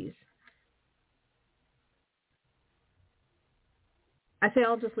Pharisees. I think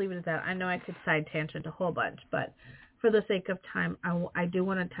I'll just leave it at that. I know I could side tangent a whole bunch, but for the sake of time, I do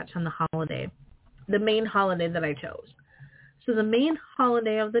want to touch on the holiday, the main holiday that I chose. So the main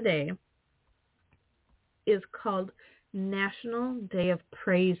holiday of the day is called National Day of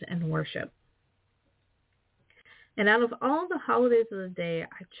Praise and Worship. And out of all the holidays of the day,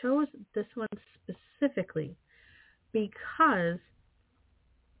 I chose this one specifically because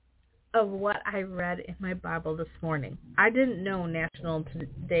of what I read in my Bible this morning. I didn't know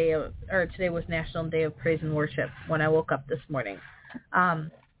today was National Day of Praise and Worship when I woke up this morning.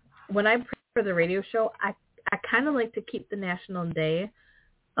 When I pray for the radio show, I kind of like to keep the National Day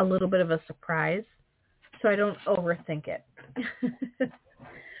a little bit of a surprise so I don't overthink it.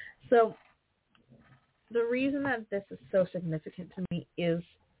 So the reason that this is so significant to me is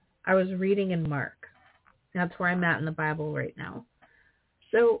I was reading in Mark. That's where I'm at in the Bible right now.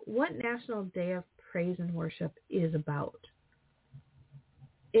 So what National Day of Praise and Worship is about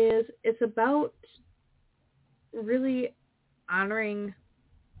is it's about really honoring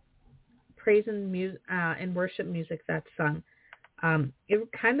praise and worship music that's sung. It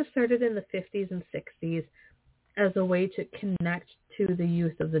kind of started in the 50s and 60s as a way to connect to the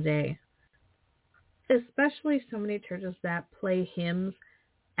youth of the day, especially so many churches that play hymns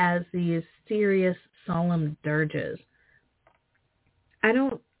as these serious, solemn dirges.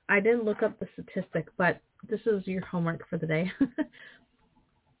 I didn't look up the statistic, but this is your homework for the day.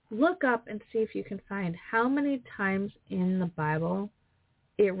 Look up and see if you can find how many times in the Bible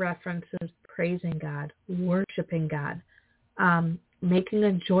it references praising God, worshiping God, making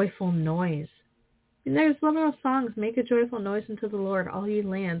a joyful noise. And there's little songs, make a joyful noise unto the Lord, all ye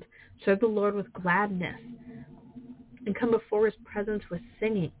lands. Serve the Lord with gladness and come before his presence with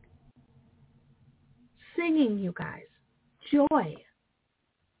singing. Singing, you guys. Joy.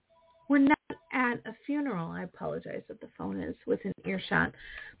 We're not at a funeral. I apologize if the phone is within earshot.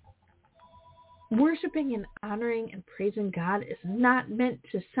 Worshiping and honoring and praising God is not meant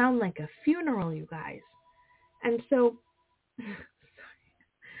to sound like a funeral, you guys. And so, sorry,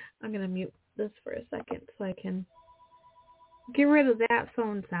 I'm going to mute this for a second so I can get rid of that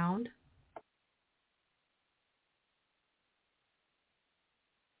phone sound.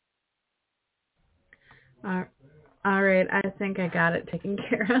 All right, I think I got it taken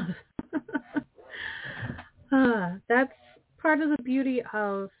care of. That's part of the beauty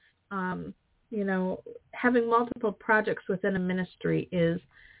of Having multiple projects within a ministry is,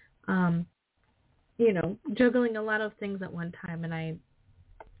 juggling a lot of things at one time, and I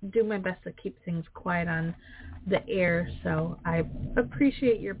do my best to keep things quiet on the air, so I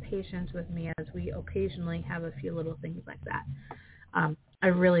appreciate your patience with me as we occasionally have a few little things like that. I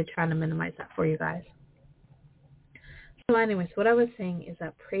really try to minimize that for you guys. So anyways, what I was saying is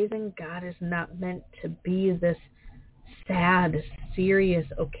that praising God is not meant to be this sad, serious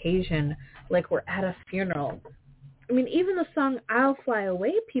occasion like we're at a funeral. I mean, even the song I'll Fly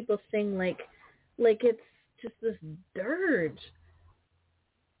Away, people sing like it's just this dirge.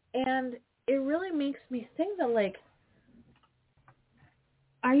 And it really makes me think that,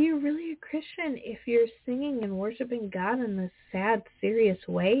 are you really a Christian if you're singing and worshiping God in this sad, serious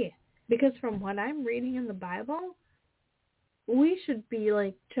way? Because from what I'm reading in the Bible, we should be,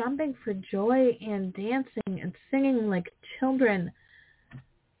 jumping for joy and dancing and singing like children,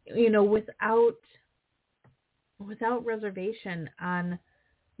 without reservation on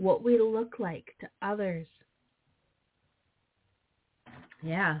what we look like to others.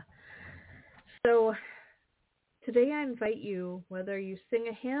 Yeah. So today I invite you, whether you sing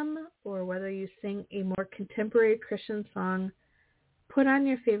a hymn or whether you sing a more contemporary Christian song, put on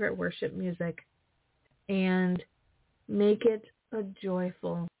your favorite worship music and make it a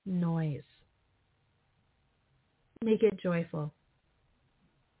joyful noise. Make it joyful.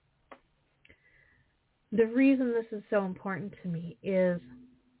 The reason this is so important to me is,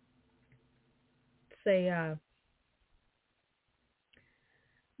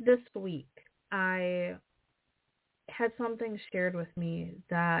 this week I had something shared with me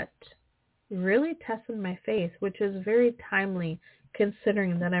that really tested my faith, which is very timely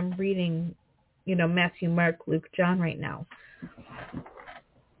considering that I'm reading, Matthew, Mark, Luke, John right now.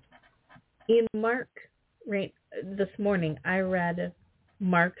 In Mark, this morning, I read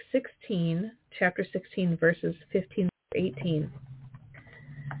Mark 16, chapter 16, verses 15 to 18.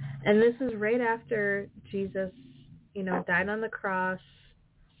 And this is right after Jesus, died on the cross,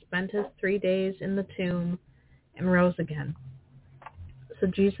 spent his 3 days in the tomb, and rose again. So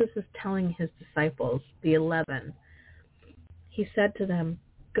Jesus is telling his disciples, the 11, he said to them,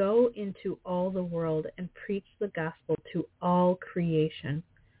 "Go into all the world and preach the gospel to all creation.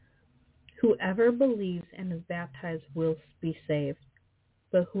 Whoever believes and is baptized will be saved,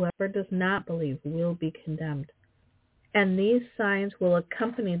 but whoever does not believe will be condemned. And these signs will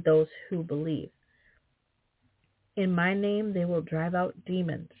accompany those who believe. In my name they will drive out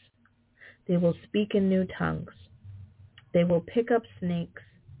demons. They will speak in new tongues. They will pick up snakes.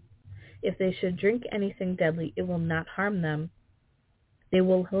 If they should drink anything deadly, it will not harm them. They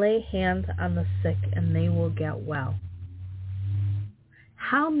will lay hands on the sick and they will get well."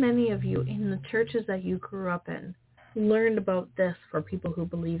 How many of you in the churches that you grew up in learned about this for people who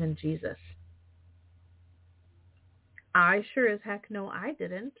believe in Jesus? I sure as heck know I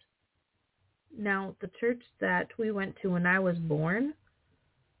didn't. Now, the church that we went to when I was born,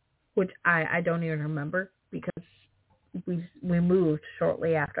 which I don't even remember because we moved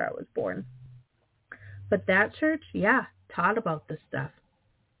shortly after I was born. But that church, taught about this stuff.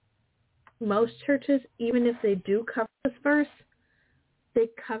 Most churches, even if they do cover this verse, they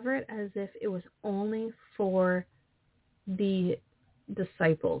cover it as if it was only for the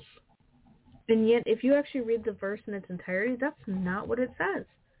disciples. And yet, if you actually read the verse in its entirety, that's not what it says.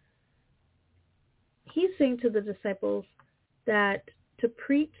 He's saying to the disciples that to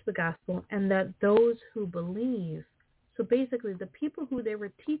preach the gospel and that those who believe, so basically the people who they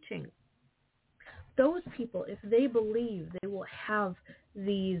were teaching, those people, if they believe, they will have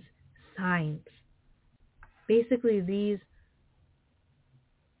these signs. Basically these,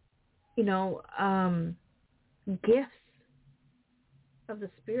 gifts of the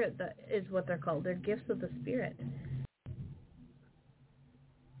Spirit, that is what they're called. They're gifts of the Spirit.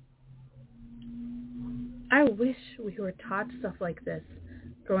 I wish we were taught stuff like this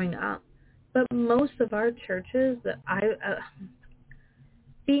growing up. But most of our churches that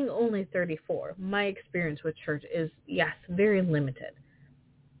being only 34, my experience with church is, yes, very limited.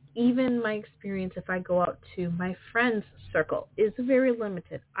 Even my experience, if I go out to my friends' circle, is very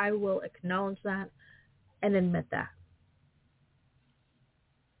limited. I will acknowledge that and admit that.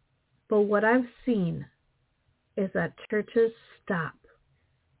 But what I've seen is that churches stop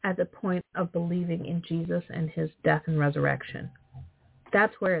at the point of believing in Jesus and his death and resurrection.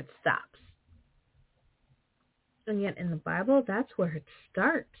 That's where it stops. And yet in the Bible, that's where it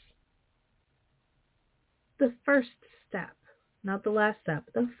starts. The first step, not the last step,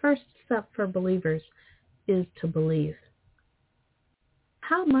 the first step for believers is to believe.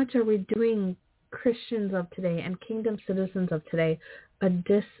 How much are we doing, Christians of today and kingdom citizens of today, a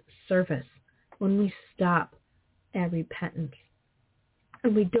disservice when we stop at repentance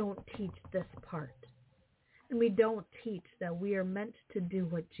and we don't teach this part. And we don't teach that we are meant to do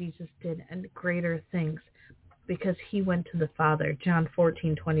what Jesus did and greater things because he went to the Father, John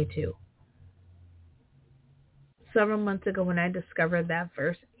 14:22. Several months ago when I discovered that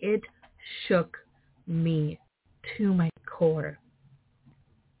verse, it shook me to my core.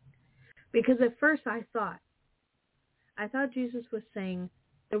 Because at first I thought Jesus was saying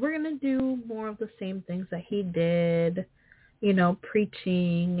that we're going to do more of the same things that he did,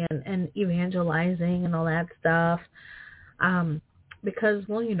 preaching and evangelizing and all that stuff. Because,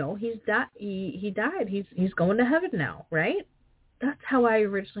 he died. He's going to heaven now, right? That's how I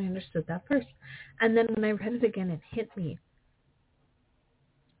originally understood that verse. And then when I read it again, it hit me.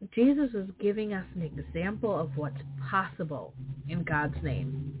 Jesus is giving us an example of what's possible in God's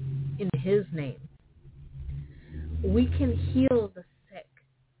name, in his name. We can heal the sick.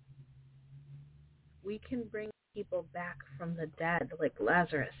 We can bring people back from the dead, like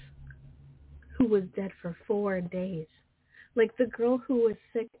Lazarus, who was dead for 4 days. Like the girl who was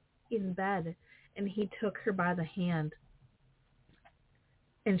sick in bed, and he took her by the hand,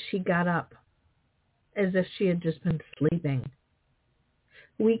 and she got up as if she had just been sleeping.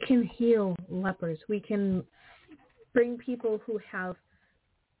 We can heal lepers. We can bring people who have,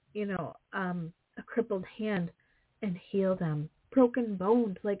 a crippled hand and heal them. Broken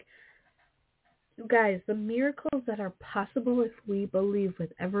bones. Like, guys, the miracles that are possible if we believe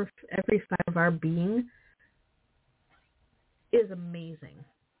with every fiber of our being is amazing.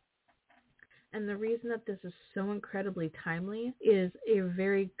 And the reason that this is so incredibly timely is a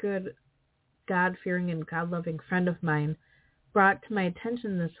very good God-fearing and God-loving friend of mine brought to my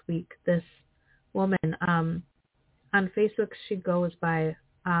attention this week. This woman, on Facebook, she goes by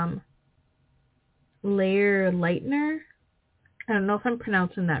Lair Lightner. I don't know if I'm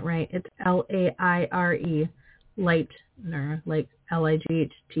pronouncing that right. It's Laire, Lightner, like Light,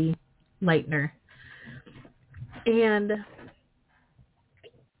 Lightner. And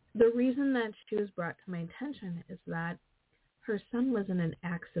the reason that she was brought to my attention is that her son was in an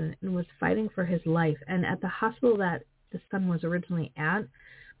accident and was fighting for his life. And at the hospital that the son was originally at,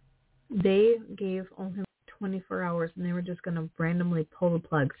 they gave only 24 hours, and they were just going to randomly pull the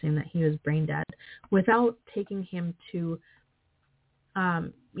plug saying that he was brain dead without taking him to,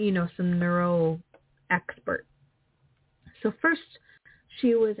 some neuro expert. So first,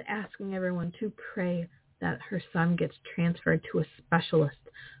 she was asking everyone to pray that her son gets transferred to a specialist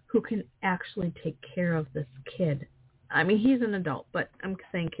who can actually take care of this kid. I mean, he's an adult, but I'm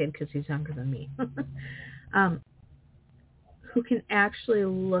saying kid because he's younger than me. Who can actually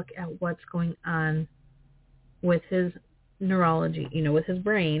look at what's going on with his neurology, with his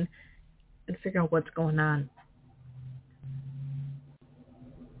brain, and figure out what's going on.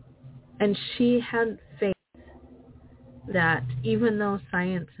 And she had faith that even though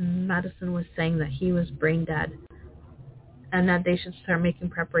science and medicine was saying that he was brain dead and that they should start making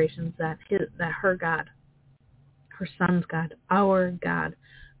preparations, that her God, her son's God, our God,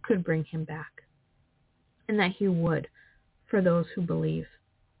 could bring him back, and that he would for those who believe.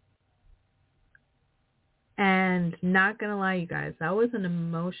 And not going to lie, you guys, that was an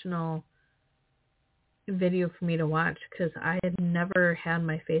emotional video for me to watch because I had never had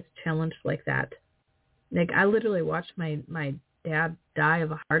my faith challenged like that. Like, I literally watched my dad die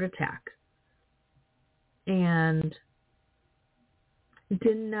of a heart attack and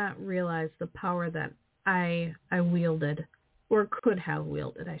did not realize the power that I wielded, or could have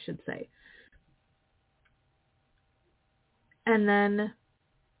wielded, I should say. And then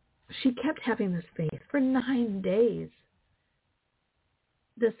she kept having this faith for 9 days.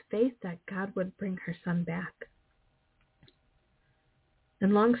 This faith that God would bring her son back.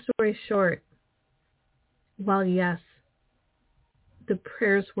 And long story short, while yes, the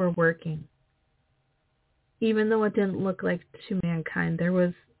prayers were working, even though it didn't look like to mankind, there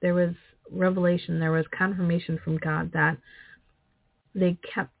was revelation, there was confirmation from God that they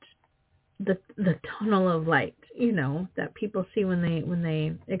kept the tunnel of light, that people see when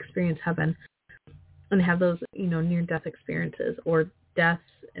they experience heaven and have those, near-death experiences or deaths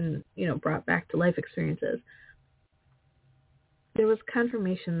and, brought back to life experiences. There was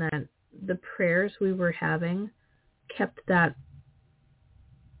confirmation that the prayers we were having kept that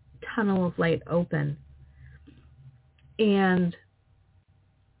tunnel of light open, and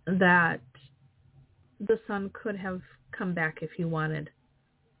that the son could have come back if he wanted.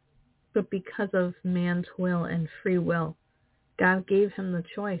 But because of man's will and free will, God gave him the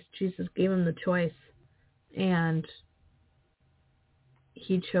choice. Jesus gave him the choice. And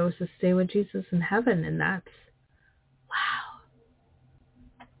he chose to stay with Jesus in heaven. And that's, wow.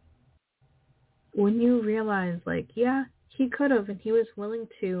 when you realize, like, yeah, he could have, and he was willing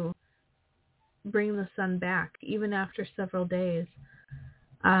to bring the son back, even after several days.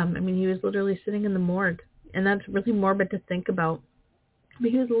 I mean, he was literally sitting in the morgue, and that's really morbid to think about. But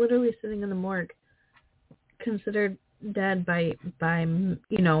he was literally sitting in the morgue, considered dead by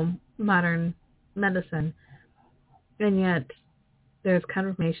modern medicine, and yet there's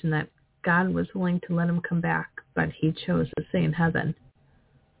confirmation that God was willing to let him come back, but he chose to stay in heaven.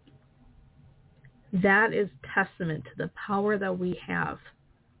 That is testament to the power that we have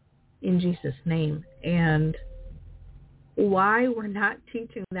in Jesus' name, and why we're not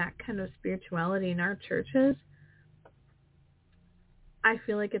teaching that kind of spirituality in our churches. I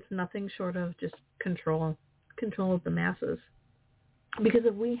feel like it's nothing short of just control of the masses. Because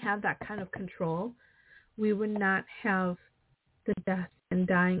if we had that kind of control, we would not have the death and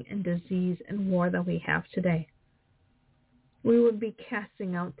dying and disease and war that we have today. We would be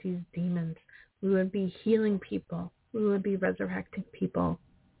casting out these demons. We would be healing people. We would be resurrecting people.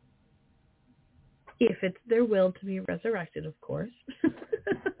 If it's their will to be resurrected, of course.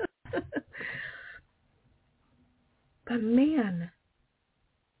 But man,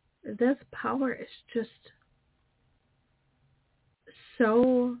 this power is just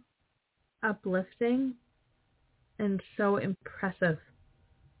so uplifting and so impressive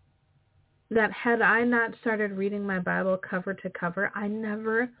that had I not started reading my Bible cover to cover, I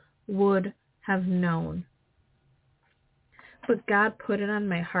never would have known. But God put it on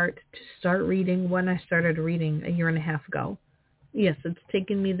my heart to start reading when I started reading a year and a half ago. Yes, it's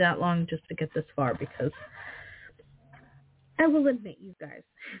taken me that long just to get this far, because I will admit, you guys,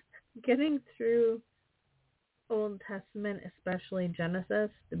 getting through Old Testament, especially Genesis,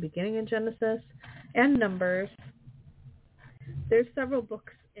 the beginning of Genesis, and Numbers, there's several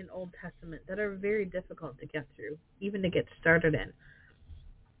books in Old Testament that are very difficult to get through, even to get started in.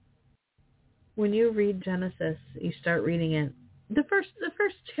 When you read Genesis, you start reading it, the first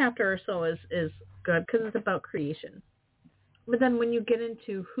chapter or so is good because it's about creation. But then when you get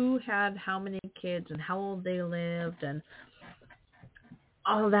into who had how many kids and how old they lived and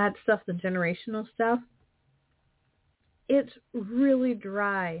all that stuff, the generational stuff, it's really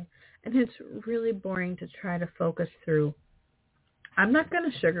dry and it's really boring to try to focus through. I'm not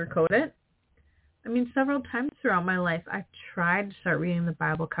going to sugarcoat it. I mean, several times throughout my life, I've tried to start reading the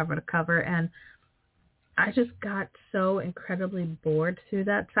Bible cover to cover, and I just got so incredibly bored through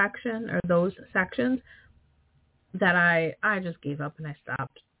that section or those sections that I just gave up and I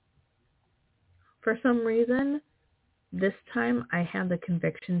stopped. For some reason, this time I had the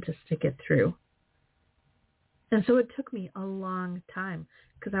conviction to stick it through. And so it took me a long time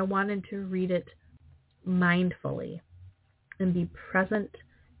because I wanted to read it mindfully and be present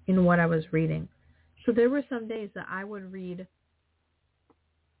in what I was reading. So there were some days that I would read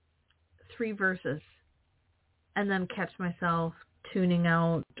 3 verses and then catch myself tuning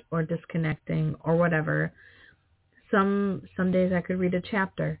out or disconnecting or whatever. Some days I could read a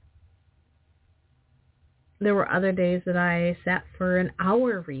chapter. There were other days that I sat for an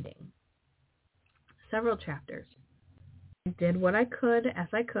hour reading several chapters. I did what I could, as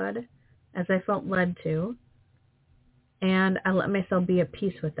I felt led to, and I let myself be at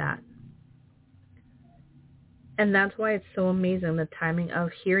peace with that. And that's why it's so amazing, the timing of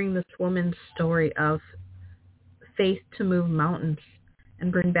hearing this woman's story of faith to move mountains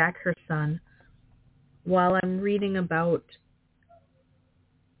and bring back her son, while I'm reading about,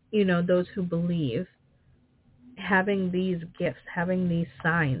 those who believe, having these gifts, having these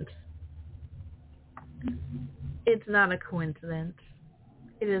signs. It's not a coincidence.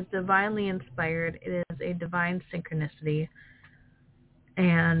 It is divinely inspired. It is a divine synchronicity.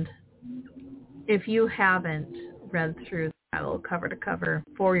 And if you haven't read through the Bible cover to cover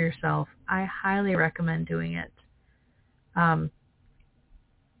for yourself, I highly recommend doing it.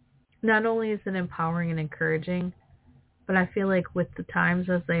 Not only is it empowering and encouraging, but I feel like with the times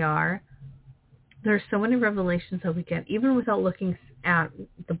as they are, there's so many revelations that we get, even without looking at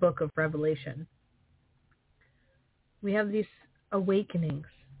the book of Revelation. We have these awakenings.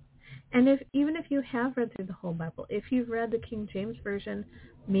 And even if you have read through the whole Bible, if you've read the King James Version,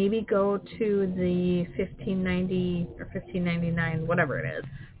 maybe go to the 1590 or 1599, whatever it is,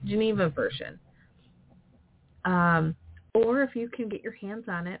 Geneva version. Or if you can get your hands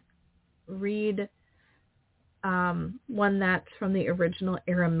on it, read one that's from the original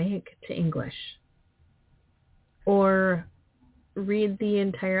Aramaic to English. Or read the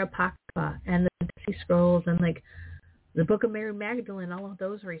entire Apocrypha and the Dead Sea Scrolls and the Book of Mary Magdalene, all of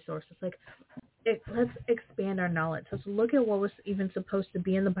those resources. Let's expand our knowledge. Let's look at what was even supposed to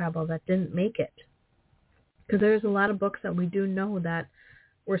be in the Bible that didn't make it. Because there's a lot of books that we do know that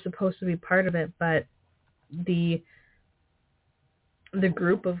we're supposed to be part of it, but the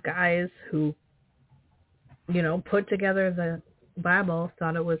group of guys who, put together the Bible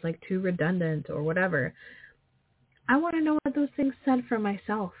thought it was like too redundant or whatever. I want to know what those things said for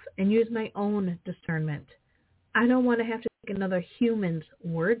myself and use my own discernment. I don't want to have to take another human's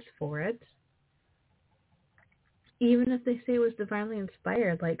words for it. Even if they say it was divinely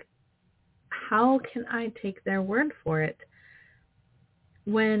inspired, like, how can I take their word for it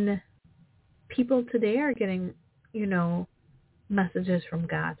when people today are getting, messages from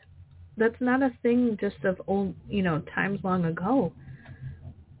God? That's not a thing just of old, times long ago.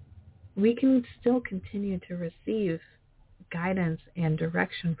 We can still continue to receive guidance and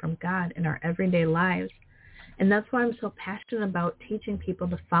direction from God in our everyday lives. And that's why I'm so passionate about teaching people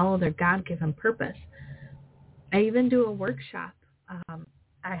to follow their God-given purpose. I even do a workshop.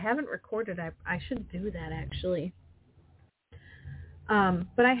 I haven't recorded. I should do that, actually.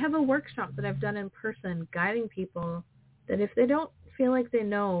 But I have a workshop that I've done in person, guiding people that if they don't feel like they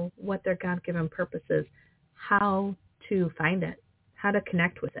know what their God-given purpose is, how to find it, how to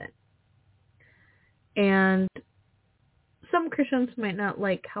connect with it. And some Christians might not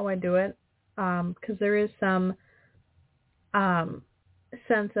like how I do it, because there is some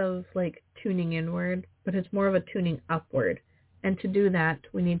sense of like tuning inward, but it's more of a tuning upward. And to do that,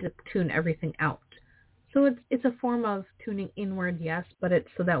 we need to tune everything out. So it's a form of tuning inward, yes, but it's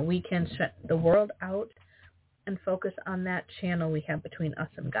so that we can shut the world out and focus on that channel we have between us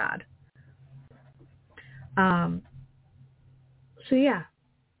and God. So yeah,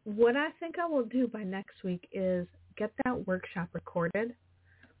 what I think I will do by next week is get that workshop recorded.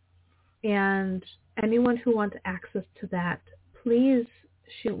 And anyone who wants access to that, please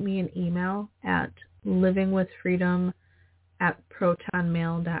shoot me an email at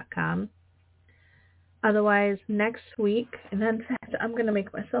livingwithfreedom@protonmail.com. Otherwise, next week, and in fact, I'm going to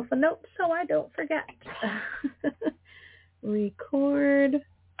make myself a note so I don't forget. Record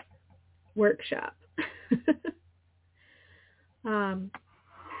workshop.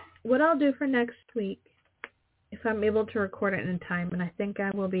 What I'll do for next week, if I'm able to record it in time, and I think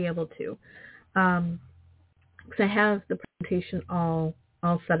I will be able to, because I have the presentation all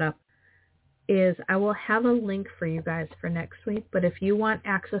set up, is I will have a link for you guys for next week. But if you want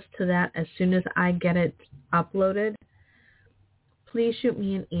access to that as soon as I get it uploaded, please shoot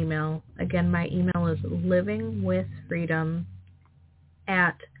me an email. Again, my email is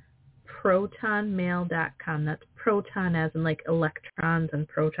livingwithfreedom@protonmail.com. That's proton as in like electrons and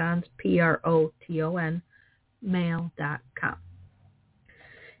protons, PROTON, mail.com.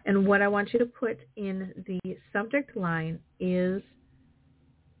 And what I want you to put in the subject line is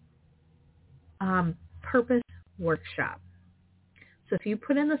purpose workshop. So if you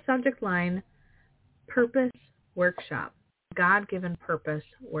put in the subject line, purpose workshop, God-given purpose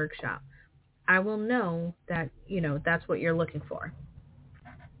workshop, I will know that, that's what you're looking for.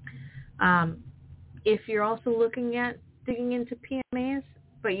 If you're also looking at digging into PMAs,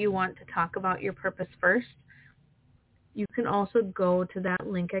 but you want to talk about your purpose first, you can also go to that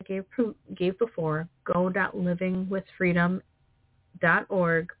link I gave before,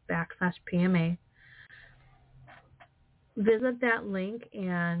 go.livingwithfreedom.org/PMA. Visit that link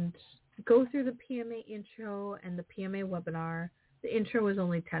and go through the PMA intro and the PMA webinar. The intro is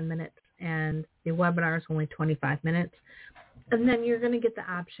only 10 minutes and the webinar is only 25 minutes. And then you're going to get the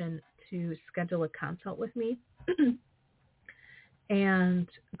option to schedule a consult with me. And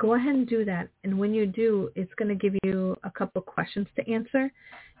go ahead and do that. And when you do, it's going to give you a couple questions to answer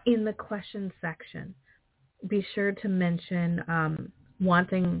in the question section. Be sure to mention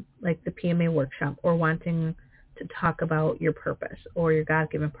wanting like the PMA workshop or wanting to talk about your purpose or your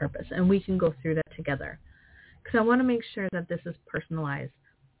God-given purpose. And we can go through that together. Because I want to make sure that this is personalized.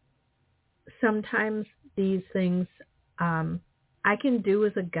 Sometimes these things I can do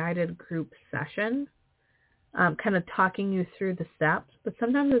as a guided group session, kind of talking you through the steps, but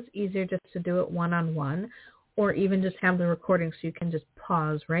sometimes it's easier just to do it one-on-one or even just have the recording so you can just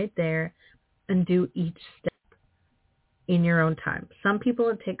pause right there and do each step in your own time. Some people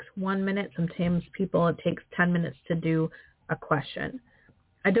it takes 1 minute, sometimes people it takes 10 minutes to do a question.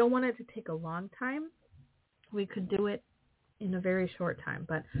 I don't want it to take a long time. We could do it in a very short time,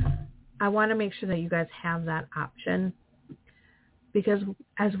 but I want to make sure that you guys have that option. Because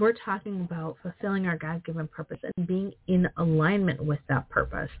as we're talking about fulfilling our God-given purpose and being in alignment with that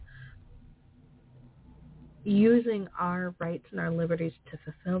purpose, using our rights and our liberties to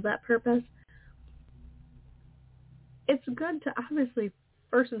fulfill that purpose, it's good to obviously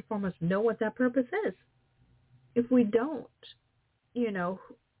first and foremost know what that purpose is. If we don't,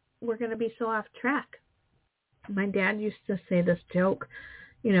 we're going to be so off track. My dad used to say this joke.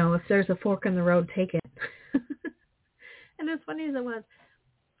 if there's a fork in the road, take it. And as funny as it was,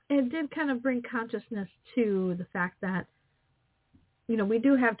 it did kind of bring consciousness to the fact that, we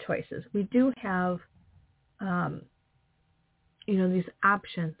do have choices. We do have, these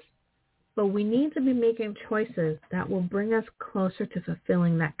options. But we need to be making choices that will bring us closer to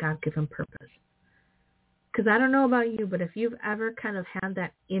fulfilling that God-given purpose. Because I don't know about you, but if you've ever kind of had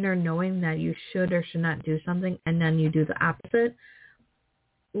that inner knowing that you should or should not do something, and then you do the opposite,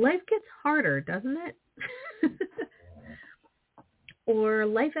 life gets harder, doesn't it? Or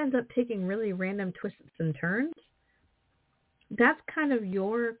life ends up taking really random twists and turns. That's kind of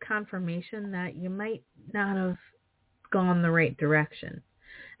your confirmation that you might not have gone the right direction.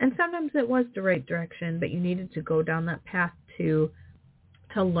 And sometimes it was the right direction, but you needed to go down that path to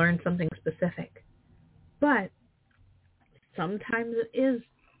learn something specific. But sometimes it is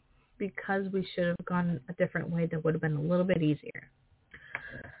because we should have gone a different way that would have been a little bit easier.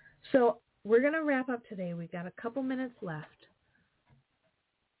 So we're going to wrap up today. We got a couple minutes left.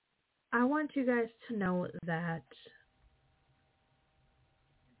 I want you guys to know that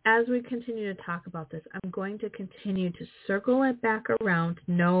as we continue to talk about this, I'm going to continue to circle it back around.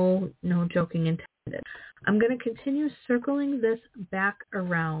 No joking intended. I'm going to continue circling this back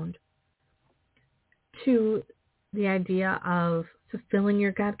around to the idea of fulfilling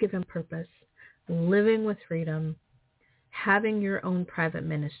your God-given purpose, living with freedom, having your own private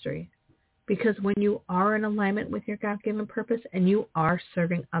ministry. Because when you are in alignment with your God-given purpose and you are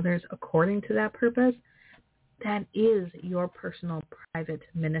serving others according to that purpose, that is your personal private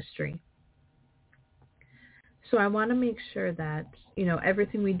ministry. So I want to make sure that,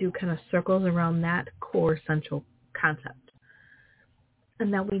 everything we do kind of circles around that core essential concept.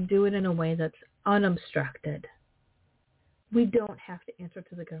 And that we do it in a way that's unobstructed. We don't have to answer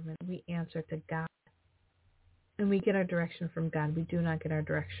to the government. We answer to God. And we get our direction from God. We do not get our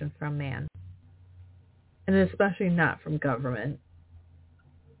direction from man. And especially not from government.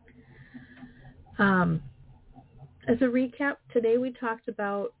 As a recap, today we talked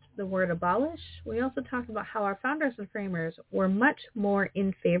about the word abolish. We also talked about how our founders and framers were much more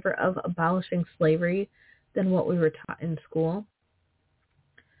in favor of abolishing slavery than what we were taught in school.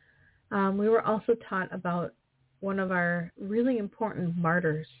 We were also taught about one of our really important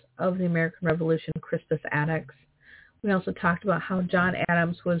martyrs of the American Revolution, Crispus Attucks. We also talked about how John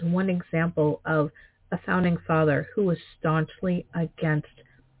Adams was one example of a founding father who was staunchly against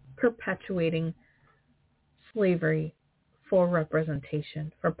perpetuating slavery for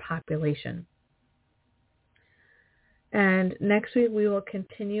representation, for population. And next week we will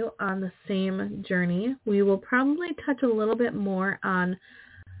continue on the same journey. We will probably touch a little bit more on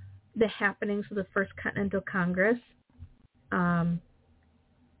the happenings of the First Continental Congress. I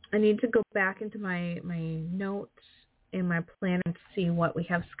need to go back into my notes and my plan and see what we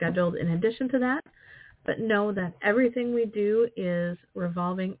have scheduled in addition to that. But know that everything we do is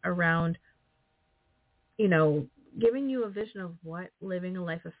revolving around, giving you a vision of what living a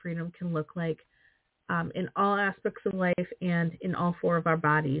life of freedom can look like in all aspects of life and in all four of our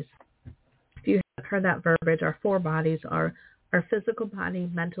bodies. If you haven't heard that verbiage, our four bodies are our physical body,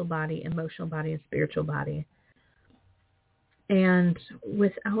 mental body, emotional body, and spiritual body. And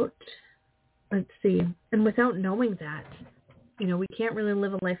without knowing that, we can't really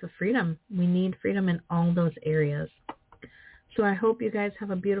live a life of freedom. We need freedom in all those areas. So I hope you guys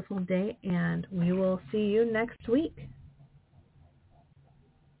have a beautiful day, and we will see you next week.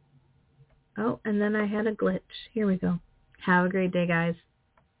 Oh, and then I had a glitch. Here we go. Have a great day, guys.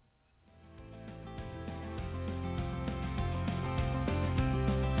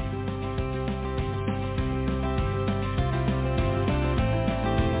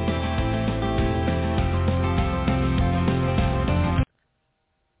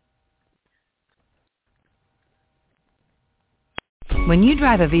 When you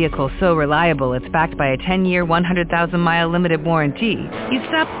drive a vehicle so reliable it's backed by a 10-year, 100,000-mile limited warranty, you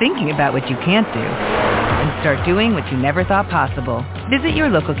stop thinking about what you can't do and start doing what you never thought possible. Visit your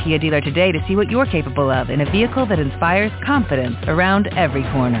local Kia dealer today to see what you're capable of in a vehicle that inspires confidence around every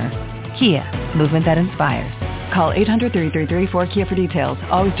corner. Kia, movement that inspires. Call 800-333-4KIA for details.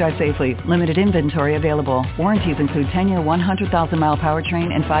 Always drive safely. Limited inventory available. Warranties include 10-year, 100,000-mile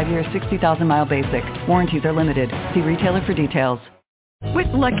powertrain and 5-year, 60,000-mile basic. Warranties are limited. See retailer for details. With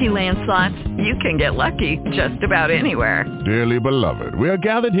Lucky Land Slots, you can get lucky just about anywhere. Dearly beloved, we are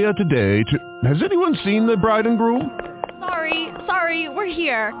gathered here today to... Has anyone seen the bride and groom? Sorry, we're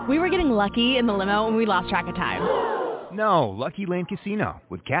here. We were getting lucky in the limo and we lost track of time. No, Lucky Land Casino,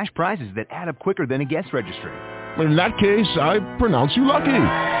 with cash prizes that add up quicker than a guest registry. In that case, I pronounce you lucky.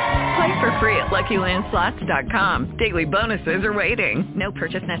 Play for free at LuckyLandSlots.com. Daily bonuses are waiting. No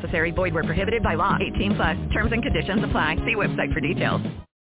purchase necessary. Void where prohibited by law. 18+. Terms and conditions apply. See website for details.